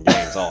fucking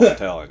game, is all I'm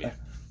telling you.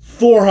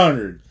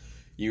 400.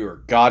 You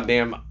are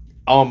goddamn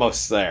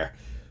almost there.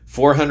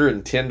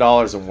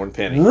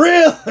 $410.01.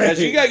 Really? Because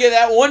you gotta get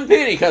that 1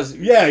 penny. Because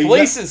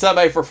fleecing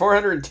somebody for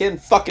 $410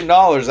 fucking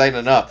dollars ain't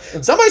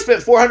enough. Somebody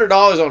spent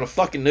 $400 on a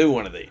fucking new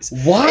one of these.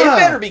 Wow. It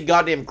better be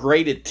goddamn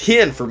graded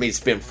 10 for me to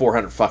spend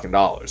 $400 fucking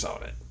dollars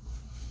on it.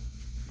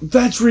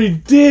 That's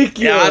ridiculous.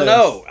 Yeah,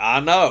 I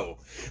know.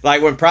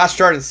 Like when price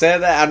charting said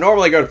that, I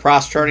normally go to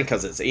price charting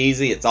because it's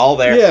easy, it's all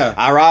there. Yeah.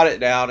 I write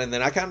it down and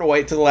then I kind of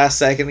wait till the last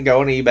second to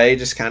go on eBay,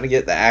 just kind of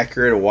get the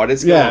accurate of what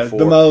it's going for.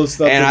 The most.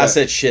 And I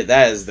said, shit,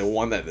 that is the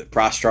one that the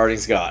price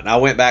charting's got. And I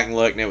went back and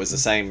looked and it was the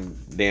same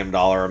damn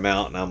dollar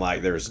amount. And I'm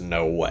like, there's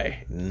no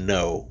way.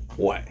 No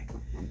way.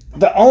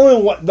 The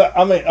only one,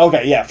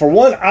 for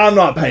one, I'm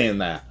not paying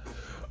that.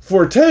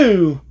 For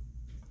two,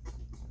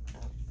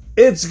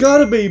 it's got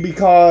to be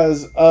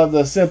because of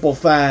the simple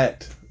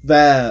fact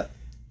that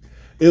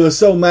it was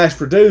so mass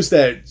produced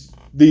that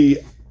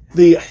the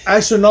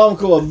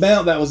astronomical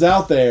amount that was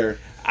out there.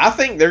 I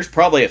think there's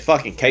probably a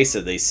fucking case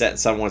of these set in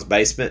someone's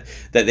basement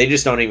that they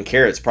just don't even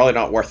care. It's probably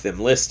not worth them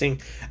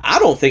listing. I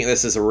don't think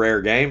this is a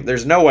rare game.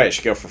 There's no way it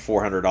should go for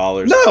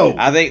 $400. No.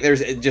 I think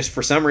there's just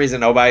for some reason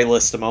nobody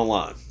lists them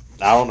online.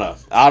 I don't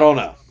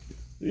know.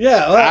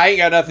 Yeah. I ain't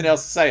got nothing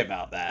else to say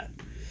about that.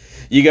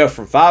 You go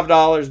from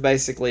 $5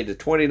 basically to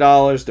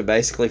 $20 to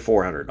basically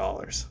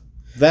 $400.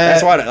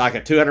 That's what, like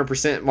a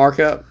 200%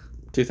 markup,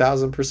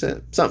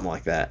 2,000%, something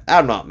like that.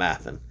 I'm not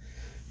mathing.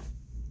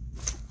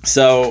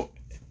 So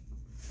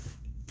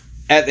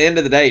at the end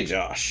of the day,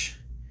 Josh,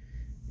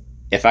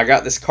 if I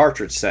got this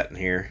cartridge sitting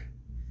here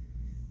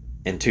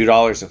and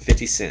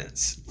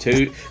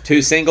 $2.50,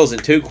 two singles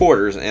and 2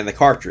 quarters and the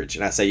cartridge,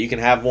 and I say you can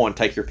have one,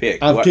 take your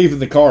pick. I'm keeping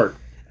the cart.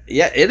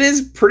 Yeah, it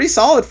is pretty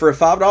solid for a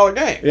 $5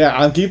 game. Yeah,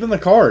 I'm keeping the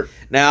cart.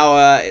 Now,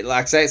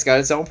 like I say, it's got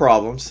its own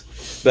problems,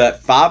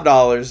 but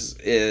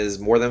 $5 is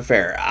more than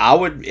fair. I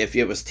would, if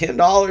it was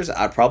 $10,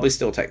 I'd probably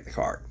still take the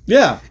cart.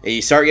 Yeah. And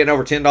you start getting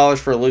over $10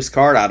 for a loose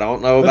cart, I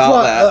don't know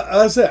about that.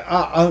 I said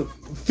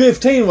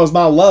 15 was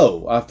my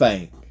low, I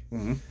think.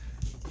 Mm-hmm.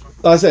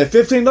 Like I said,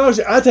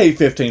 $15, I take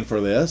 15 for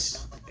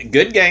this. A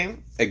good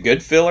game, a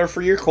good filler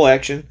for your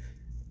collection, and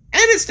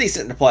it's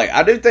decent to play.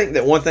 I do think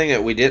that one thing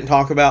that we didn't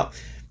talk about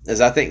is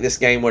I think this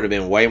game would have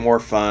been way more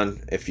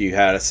fun if you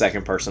had a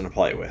second person to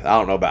play with. I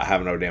don't know about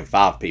having no damn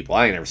 5 people.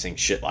 I ain't never seen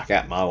shit like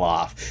that in my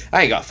life.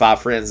 I ain't got 5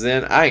 friends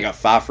then. I ain't got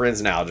 5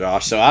 friends now,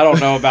 Josh, so I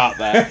don't know about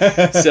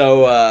that.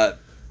 So,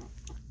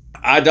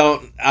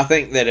 I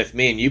think that if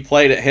me and you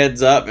played it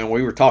heads up and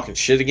we were talking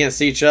shit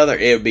against each other,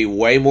 it would be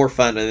way more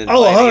fun than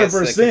playing 100%.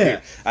 against the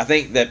computer. I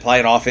think that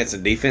playing offense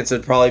and defense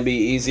would probably be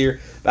easier.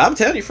 But I'm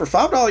telling you, for a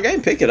 $5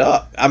 game, pick it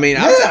up. I mean,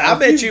 I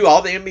bet you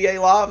all the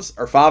NBA lives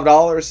are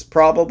 $5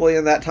 probably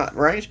in that time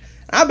range.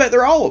 I bet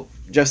they're all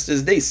just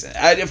as decent.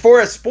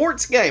 For a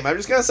sports game, I'm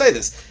just going to say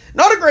this.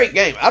 Not a great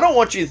game. I don't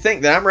want you to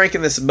think that I'm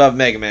ranking this above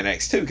Mega Man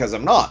X2 because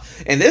I'm not.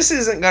 And this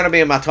isn't going to be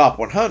in my top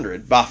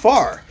 100 by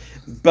far.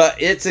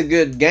 But it's a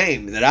good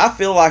game that I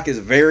feel like is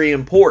very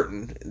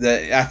important.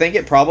 That I think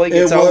it probably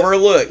gets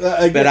overlooked.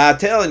 But I'm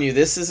telling you,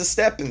 this is a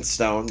stepping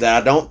stone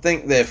that I don't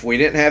think that if we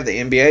didn't have the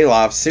NBA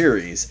Live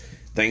series,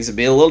 things would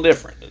be a little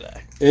different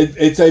today.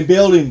 It's a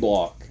building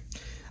block.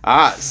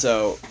 All right,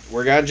 so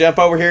we're going to jump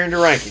over here into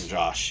ranking,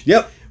 Josh.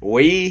 Yep.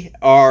 We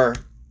are...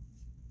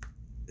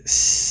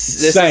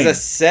 This is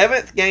the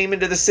 7th game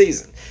into the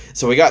season.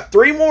 So we got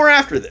 3 more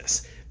after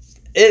this.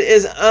 It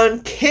is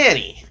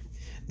uncanny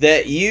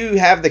that you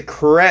have the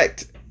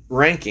correct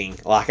ranking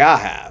like I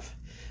have.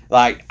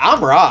 Like,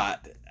 I'm right.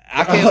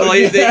 I can't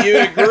believe that you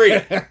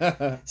agree.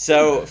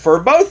 So,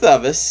 for both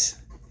of us,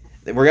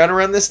 we're going to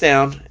run this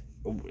down.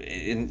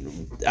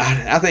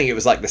 I think it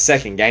was like the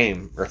second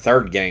game or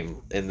third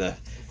game in the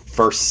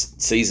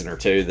first season or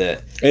two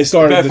that it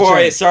started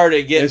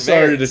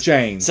to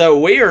change. So,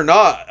 we are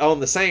not on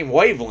the same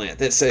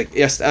wavelength. It's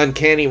just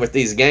uncanny with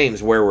these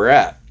games where we're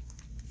at.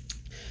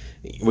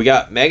 We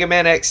got Mega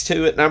Man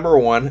X2 at number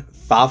 1,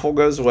 Fievel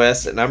Goes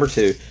West at number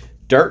 2,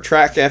 Dirt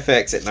Track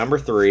FX at number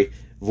 3,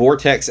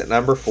 Vortex at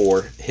number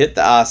 4, Hit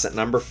the Ice at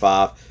number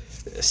 5,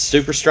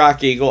 Super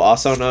Strike Eagle,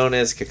 also known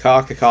as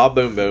Kaka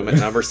Boom Boom, at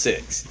number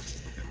 6.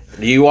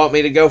 Do you want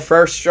me to go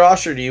first,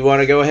 Josh, or do you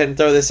want to go ahead and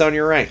throw this on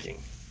your ranking?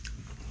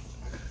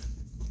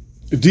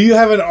 Do you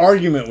have an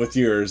argument with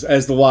yours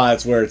as to why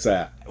it's where it's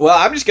at? Well,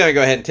 I'm just going to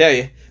go ahead and tell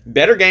you.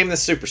 Better game than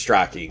Super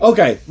Strike Eagle.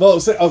 Okay, well,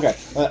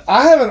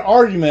 I have an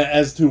argument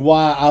as to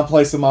why I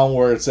place them on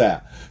where it's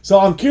at. So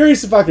I'm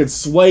curious if I could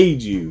sway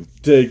you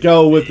to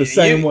go with the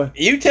same way.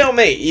 You tell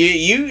me.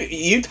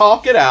 You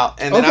talk it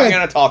out, and then I'm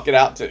going to talk it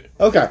out too.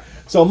 Okay,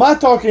 so my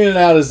talking it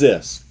out is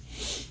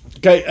this.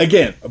 Okay,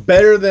 again,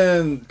 better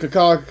than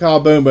Kaka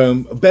Boom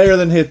Boom, better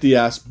than Hit the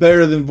Ice,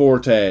 better than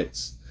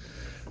Vortex.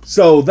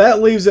 So that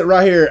leaves it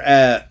right here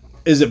at,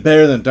 is it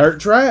better than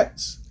Dirt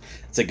Tracks?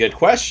 It's a good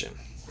question.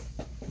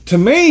 To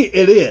me,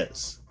 it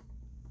is.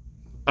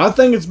 I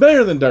think it's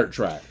better than Dirt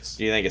Tracks.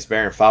 Do you think it's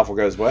better than Fievel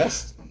Goes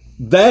West?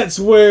 That's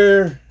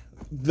where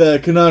the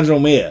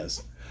conundrum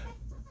is.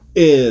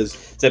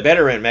 Is it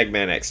better than Mega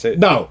Man X2?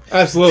 No,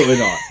 absolutely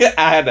not.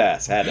 I had to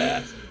ask.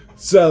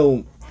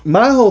 So,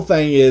 my whole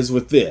thing is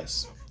with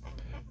this,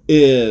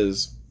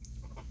 is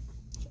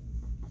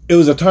it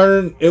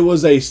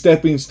was a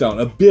stepping stone,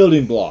 a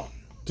building block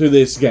to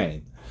this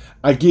game.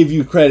 I give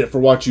you credit for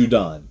what you've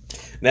done.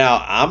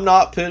 Now, I'm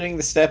not putting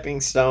the stepping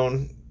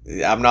stone,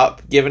 I'm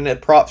not giving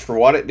it props for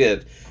what it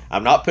did.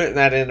 I'm not putting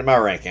that into my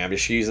ranking. I'm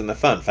just using the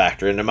fun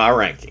factor into my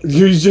ranking.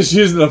 You're just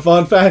using the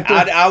fun factor?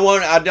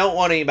 I don't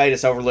want anybody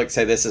to overlook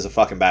say this is a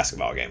fucking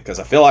basketball game, because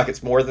I feel like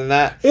it's more than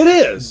that. It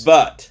is.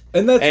 But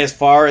as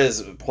far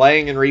as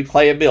playing and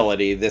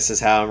replayability, this is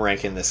how I'm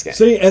ranking this game.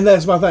 See, and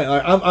that's my thing.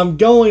 Like, I'm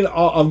going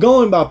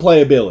by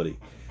playability,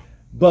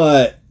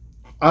 but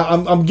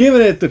I'm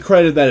giving it the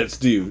credit that it's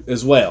due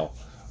as well.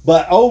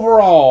 But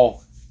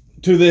overall,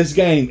 to this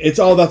game, it's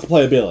all about the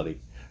playability.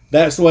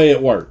 That's the way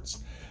it works.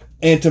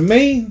 And to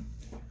me,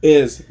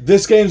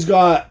 this game's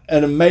got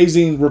an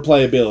amazing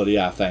replayability,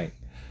 I think.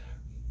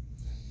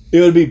 It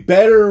would be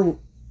better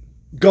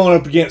going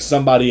up against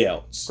somebody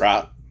else.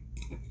 Right.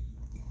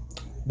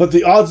 But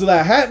the odds of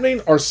that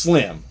happening are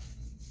slim.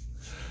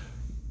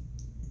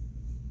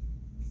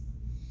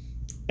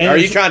 And are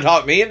you trying to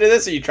talk me into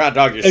this, or are you trying to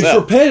talk yourself?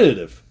 It's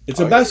repetitive. It's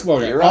a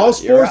basketball game. Right, all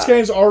sports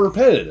games are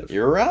repetitive.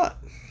 You're right.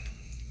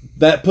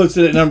 That puts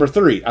it at number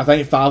 3. I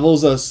think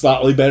Fievel's a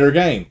slightly better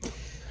game.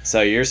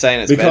 So you're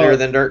saying it's Because- better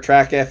than Dirt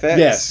Track FX?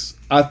 Yes.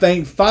 I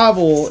think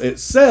Fievel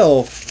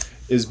itself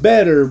is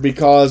better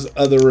because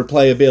of the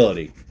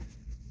replayability.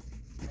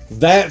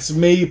 That's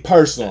me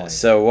personally.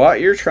 So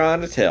what you're trying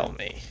to tell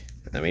me,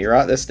 let me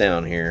write this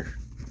down here.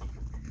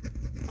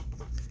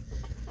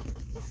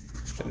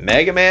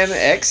 Mega Man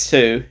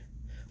X2,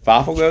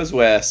 Fievel Goes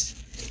West,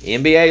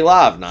 NBA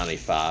Live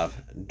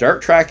 95,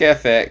 Dirt Track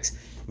FX,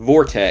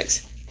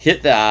 Vortex,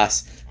 Hit the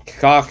Ice,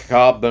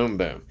 Caw Boom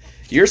Boom.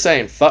 You're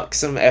saying fuck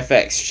some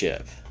FX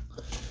chip.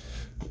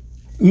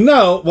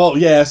 No, well,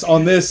 yes,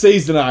 on this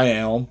season I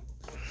am.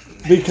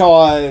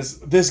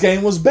 Because this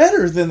game was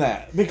better than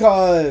that.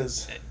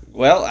 Because...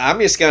 Well, I'm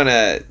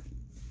gonna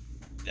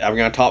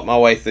talk my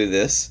way through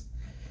this.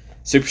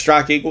 Super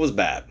Strike Eagle was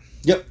bad.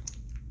 Yep.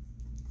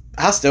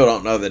 I still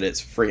don't know that it's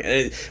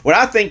free. When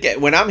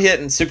I'm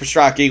hitting Super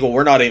Strike Eagle,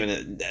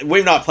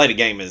 we've not played a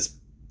game as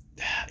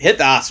Hit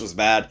the Ice was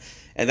bad,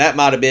 and that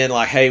might have been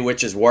like, hey,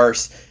 which is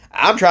worse?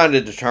 I'm trying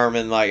to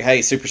determine like,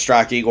 hey, Super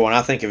Strike Eagle. When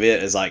I think of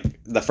it as like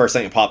the first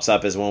thing that pops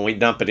up is when we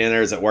dump it in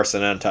there. Is it worse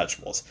than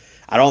Untouchables?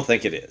 I don't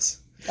think it is.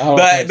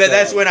 But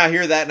that's when I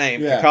hear that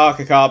name, Yeah.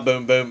 Caw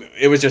Boom Boom.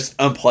 It was just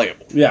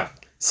unplayable. Yeah.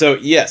 So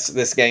yes,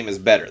 this game is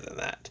better than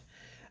that.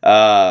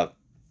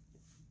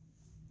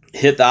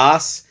 Hit the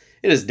Ice.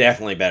 It is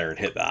definitely better than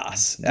Hit the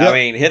Ice. Yep. I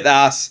mean, Hit the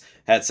Ice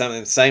had some of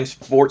the same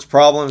sports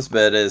problems,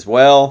 but as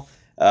well,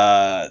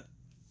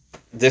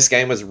 this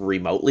game was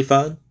remotely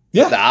fun.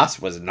 Yeah. Hit the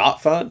Ice was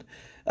not fun.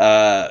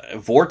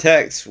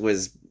 Vortex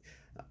was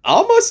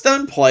almost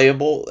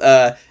unplayable.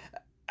 I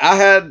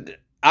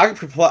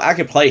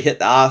could play Hit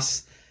the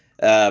Ice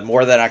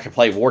more than I could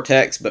play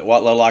Vortex, but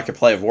what little I could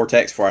play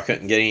Vortex before I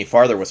couldn't get any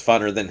farther was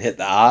funner than Hit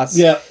the Ice.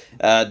 Yeah.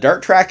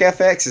 Dirt Track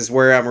FX is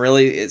where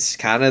it's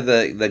kind of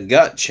the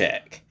gut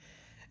check.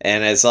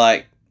 And it's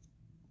like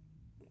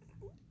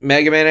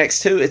Mega Man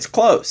X2, it's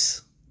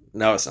close.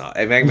 No, it's not.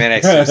 Mega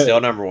Man X2 is still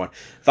number one.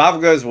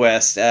 Fievel Goes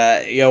West.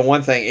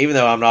 One thing, even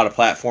though I'm not a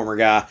platformer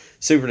guy,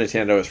 Super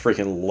Nintendo is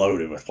freaking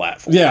loaded with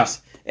platformers. Yeah.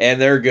 And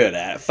they're good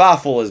at it.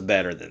 Fievel is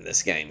better than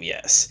this game,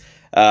 yes.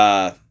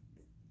 Dirt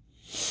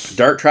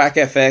Track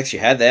FX, you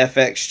had the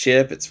FX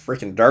chip. It's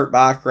freaking dirt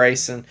bike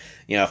racing.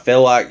 I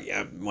feel like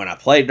when I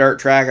play Dirt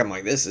Track, I'm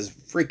like, this is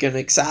freaking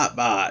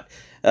Excitebot.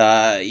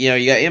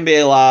 You got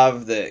NBA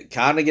Live that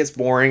kind of gets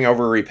boring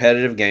over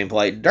repetitive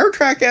gameplay. Dirt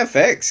Track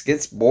FX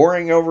gets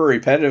boring over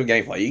repetitive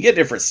gameplay. You get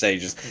different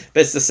stages,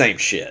 but it's the same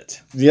shit.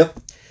 Yep.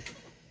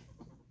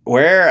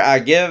 Where I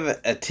give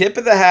a tip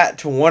of the hat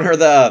to one or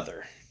the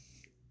other.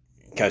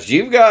 Because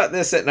you've got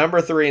this at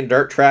number 3 and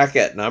Dirt Track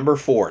at number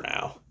 4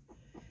 now.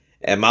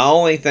 And my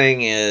only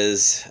thing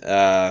is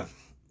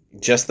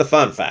just the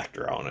fun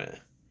factor on it.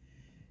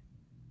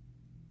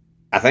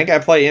 I think I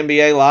play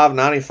NBA Live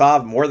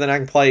 95 more than I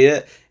can play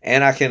it,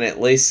 and I can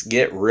at least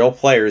get real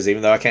players,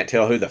 even though I can't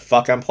tell who the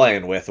fuck I'm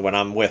playing with when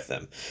I'm with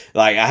them.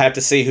 Like, I have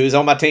to see who's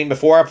on my team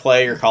before I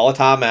play, or call a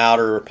timeout,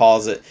 or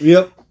pause it.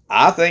 Yep.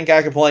 I think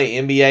I can play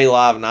NBA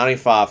Live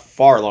 95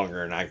 far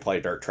longer than I can play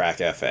Dirt Track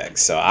FX.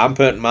 So I'm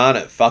putting mine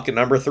at fucking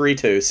number 3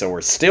 too. So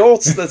we're still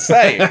the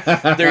same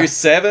through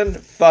 7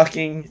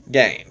 fucking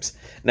games.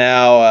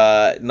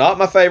 Now, not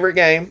my favorite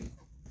game.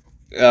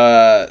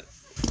 You're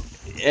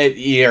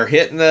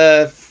hitting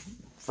the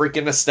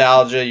freaking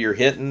nostalgia. You're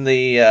hitting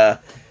the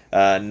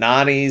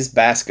 90s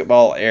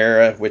basketball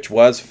era, which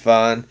was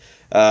fun.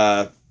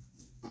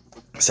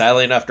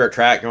 Sadly enough, Dirt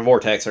Track and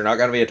Vortex are not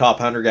going to be a top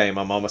 100 game.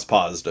 I'm almost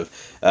positive.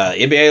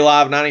 NBA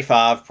Live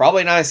 95,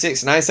 probably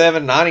 96,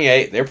 97,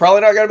 98. They're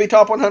probably not going to be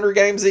top 100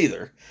 games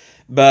either.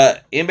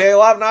 But NBA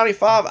Live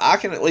 95, I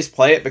can at least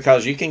play it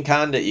because you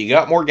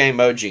got more game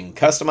modes. You can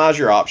customize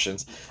your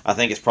options. I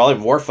think it's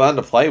probably more fun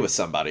to play with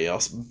somebody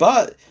else.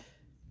 But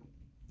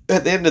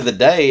at the end of the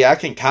day, I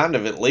can kind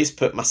of at least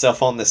put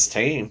myself on this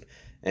team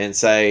and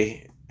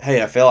say,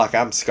 hey, I feel like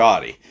I'm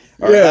Scotty.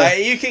 Or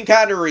you can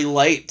kind of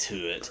relate to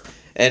it.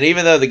 And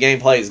even though the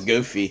gameplay is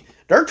goofy,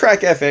 Dirt Track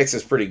FX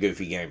is pretty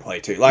goofy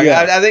gameplay too. Like,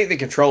 I think the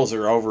controls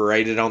are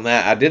overrated on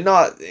that. I did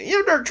not,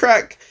 Dirt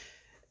Track,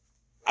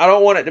 I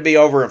don't want it to be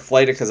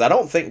overinflated because I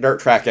don't think Dirt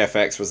Track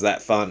FX was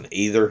that fun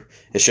either.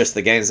 It's just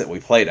the games that we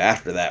played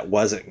after that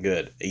wasn't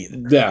good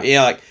either.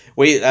 Yeah.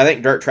 I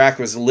think Dirt Track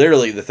was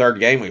literally the 3rd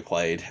game we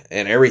played,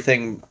 and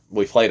everything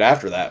we played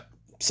after that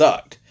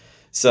sucked.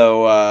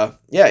 So,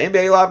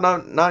 NBA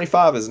Live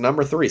 95 is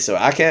number 3. So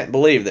I can't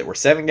believe that we're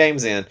 7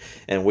 games in,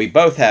 and we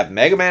both have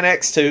Mega Man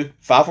X2,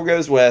 Fievel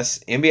Goes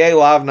West, NBA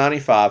Live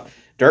 95,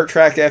 Dirt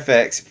Track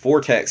FX,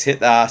 Vortex,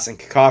 Hit the Ice, and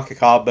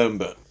Caw Boom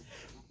Boom.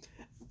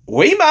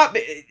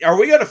 Are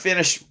we going to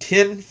finish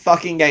 10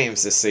 fucking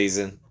games this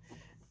season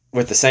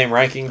with the same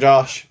ranking,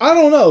 Josh? I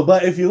don't know,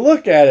 but if you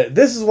look at it,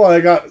 this is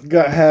what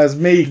has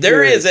me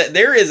curious.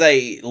 There is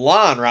a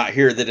line right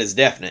here that is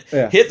definite.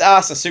 Yeah. Hit the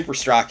Ice and Super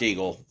Strike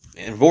Eagle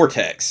and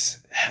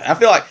Vortex. I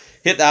feel like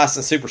Hit the Ice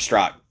and Super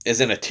Strike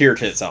is in a tier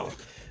to its own.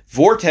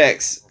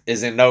 Vortex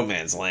is in no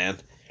man's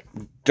land.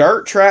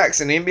 Dirt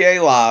Tracks and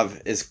NBA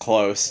Live is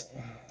close.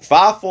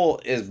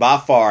 Fievel is by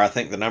far, I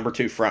think, the number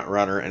 2 front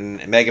runner,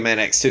 and Mega Man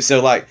X2. So,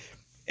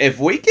 if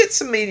we get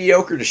some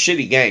mediocre to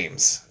shitty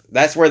games,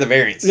 that's where the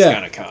variance is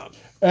going to come.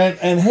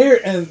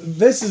 And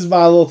this is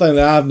my little thing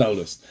that I've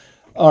noticed.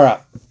 All right.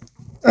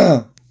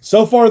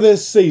 So far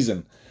this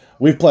season,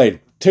 we've played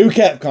 2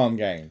 Capcom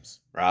games.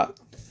 Right.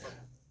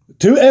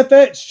 2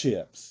 FX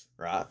chips.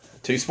 Right.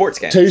 2 sports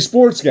games. 2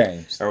 sports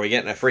games. Are we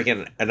getting a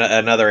freaking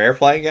another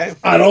airplane game?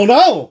 I don't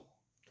know.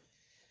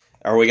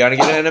 Are we going to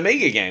get an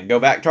Amiga game? Go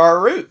back to our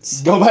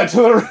roots. Go back to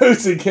the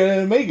roots and get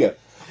an Amiga.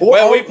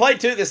 Well, we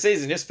played 2 this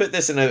season. Just put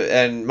this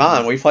in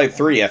mind. We played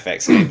 3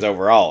 FX games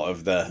overall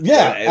of the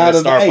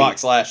Star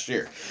Fox last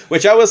year,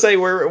 which I will say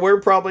we're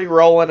probably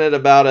rolling at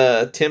about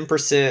a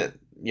 10%,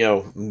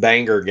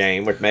 banger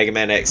game with Mega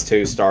Man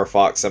X2, Star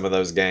Fox, some of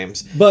those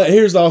games. But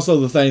here's also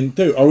the thing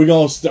too: are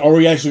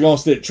we actually going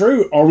to stick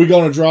true? Are we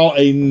going to draw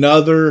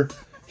another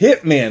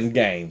Hitman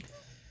game?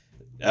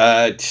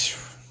 I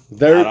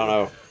don't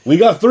know. We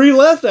got 3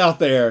 left out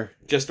there.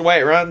 Just the way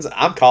it runs,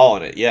 I'm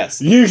calling it.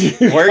 Yes,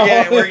 we're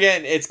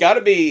getting. It's got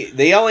to be.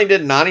 They only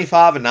did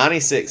 95 and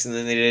 96, and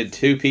then they did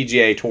 2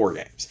 PGA Tour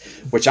games.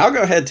 Which I'll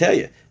go ahead and tell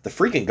you, the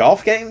freaking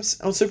golf games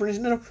on Super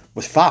Nintendo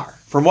was fire.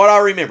 From what I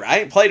remember,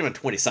 I ain't played them in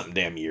 20-something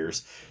damn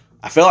years.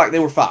 I feel like they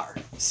were fire.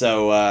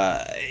 So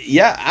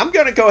I'm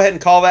gonna go ahead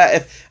and call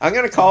that. I'm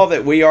gonna call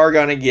that we are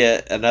gonna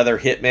get another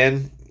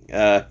Hitman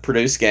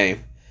produced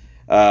game.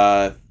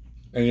 And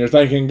you're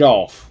thinking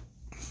golf.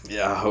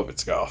 Yeah, I hope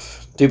it's golf.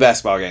 2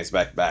 basketball games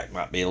back to back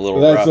might be a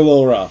little rough. That's a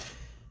little rough.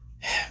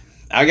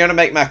 I'm gonna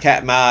make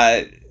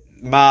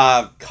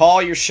my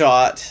call your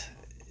shot.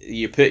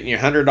 You put in your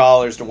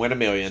 $100 to win $1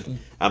 million.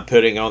 I'm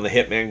putting on the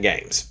Hitman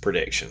games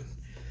prediction.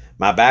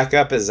 My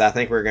backup is I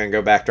think we're gonna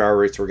go back to our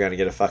roots. We're gonna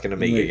get a fucking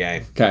Amiga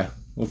game.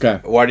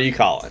 Okay. What are you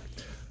calling?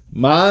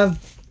 Mine,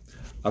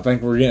 I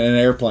think we're getting an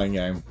airplane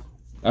game.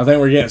 I think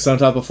we're getting some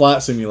type of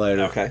flight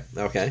simulator.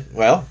 Okay.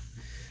 Well,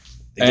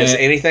 just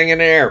anything in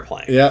an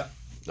airplane. Yep.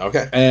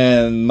 Okay.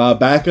 And my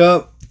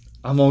backup,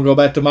 I'm going to go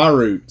back to my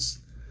roots.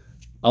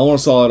 I want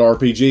a solid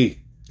RPG.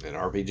 An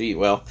RPG.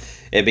 Well,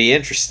 it'd be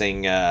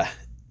interesting. I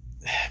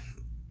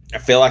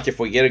feel like if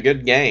we get a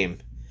good game,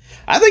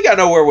 I think I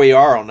know where we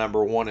are on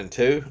number 1 and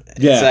 2.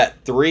 Yeah. It's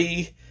at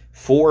 3,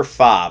 4,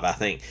 5, I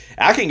think.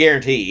 I can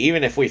guarantee,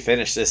 even if we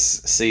finish this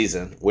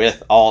season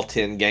with all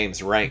 10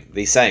 games ranked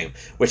the same,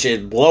 which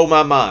would blow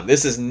my mind.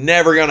 This is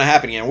never going to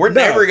happen again. We're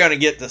never going to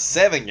get to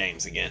 7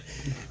 games again.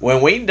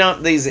 When we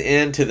dump these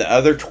into the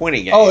other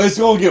 20 games... Oh, it's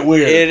going to get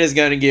weird. It is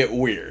going to get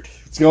weird.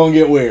 It's going to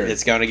get weird.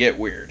 It's going to get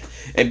weird.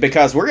 And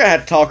because we're going to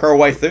have to talk our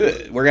way through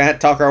it. We're going to have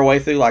to talk our way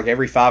through like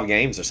every 5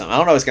 games or something. I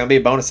don't know. It's going to be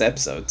a bonus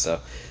episode.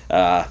 So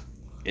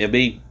it'll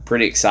be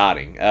pretty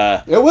exciting.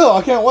 It will.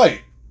 I can't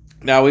wait.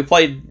 Now, we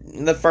played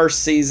the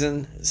first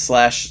season /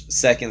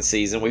 second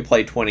season. We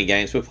played 20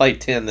 games. We played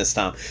 10 this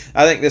time.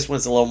 I think this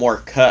one's a little more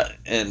cut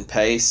and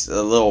paste,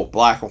 a little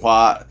black and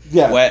white,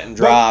 wet and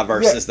dry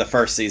versus the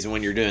first season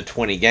when you're doing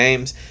 20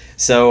 games.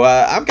 So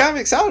I'm kind of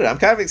excited. I'm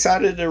kind of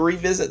excited to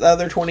revisit the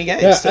other 20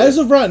 games. Yeah, as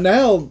of right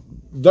now,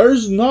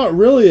 there's not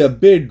really a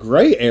big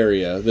gray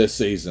area this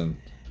season.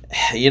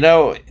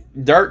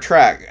 Dirt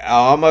Track. I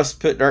almost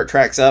put Dirt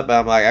Tracks up, but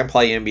I'm like, I can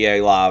play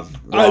NBA Live.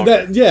 I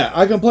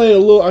can play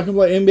I can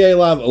play NBA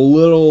Live a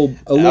little.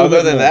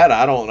 Other than that,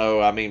 I don't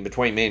know. I mean,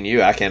 between me and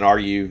you, I can't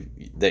argue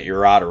that you're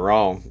right or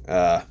wrong.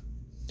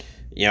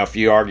 If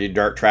you argue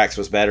Dirt Tracks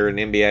was better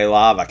than NBA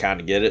Live, I kind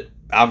of get it.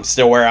 I'm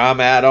still where I'm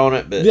at on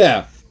it, but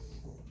yeah.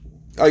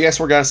 I guess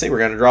we're gonna see. We're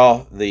gonna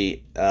draw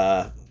the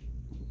 8th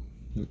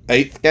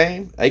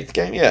game. 8th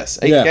game, yes,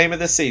 8th game of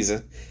this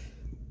season.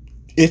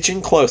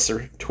 Itching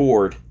closer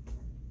toward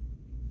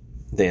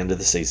the end of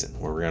the season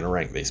where we're going to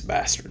rank these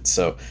bastards.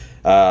 So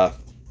I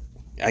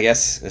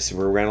guess this is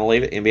where we're going to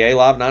leave it. NBA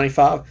Live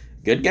 95.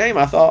 Good game,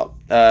 I thought,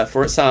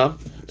 for its time.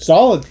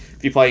 Solid.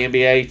 If you play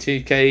NBA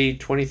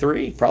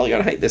 2K23, probably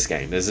going to hate this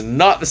game. This is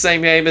not the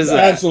same game as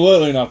that.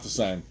 Absolutely not the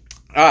same.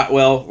 All right,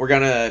 well, we're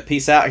going to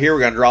peace out here.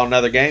 We're going to draw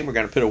another game. We're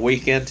going to put a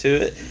week into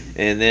it.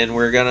 And then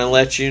we're going to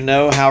let you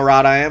know how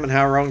right I am and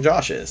how wrong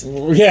Josh is.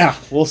 Yeah,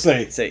 we'll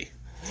see. See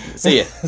ya.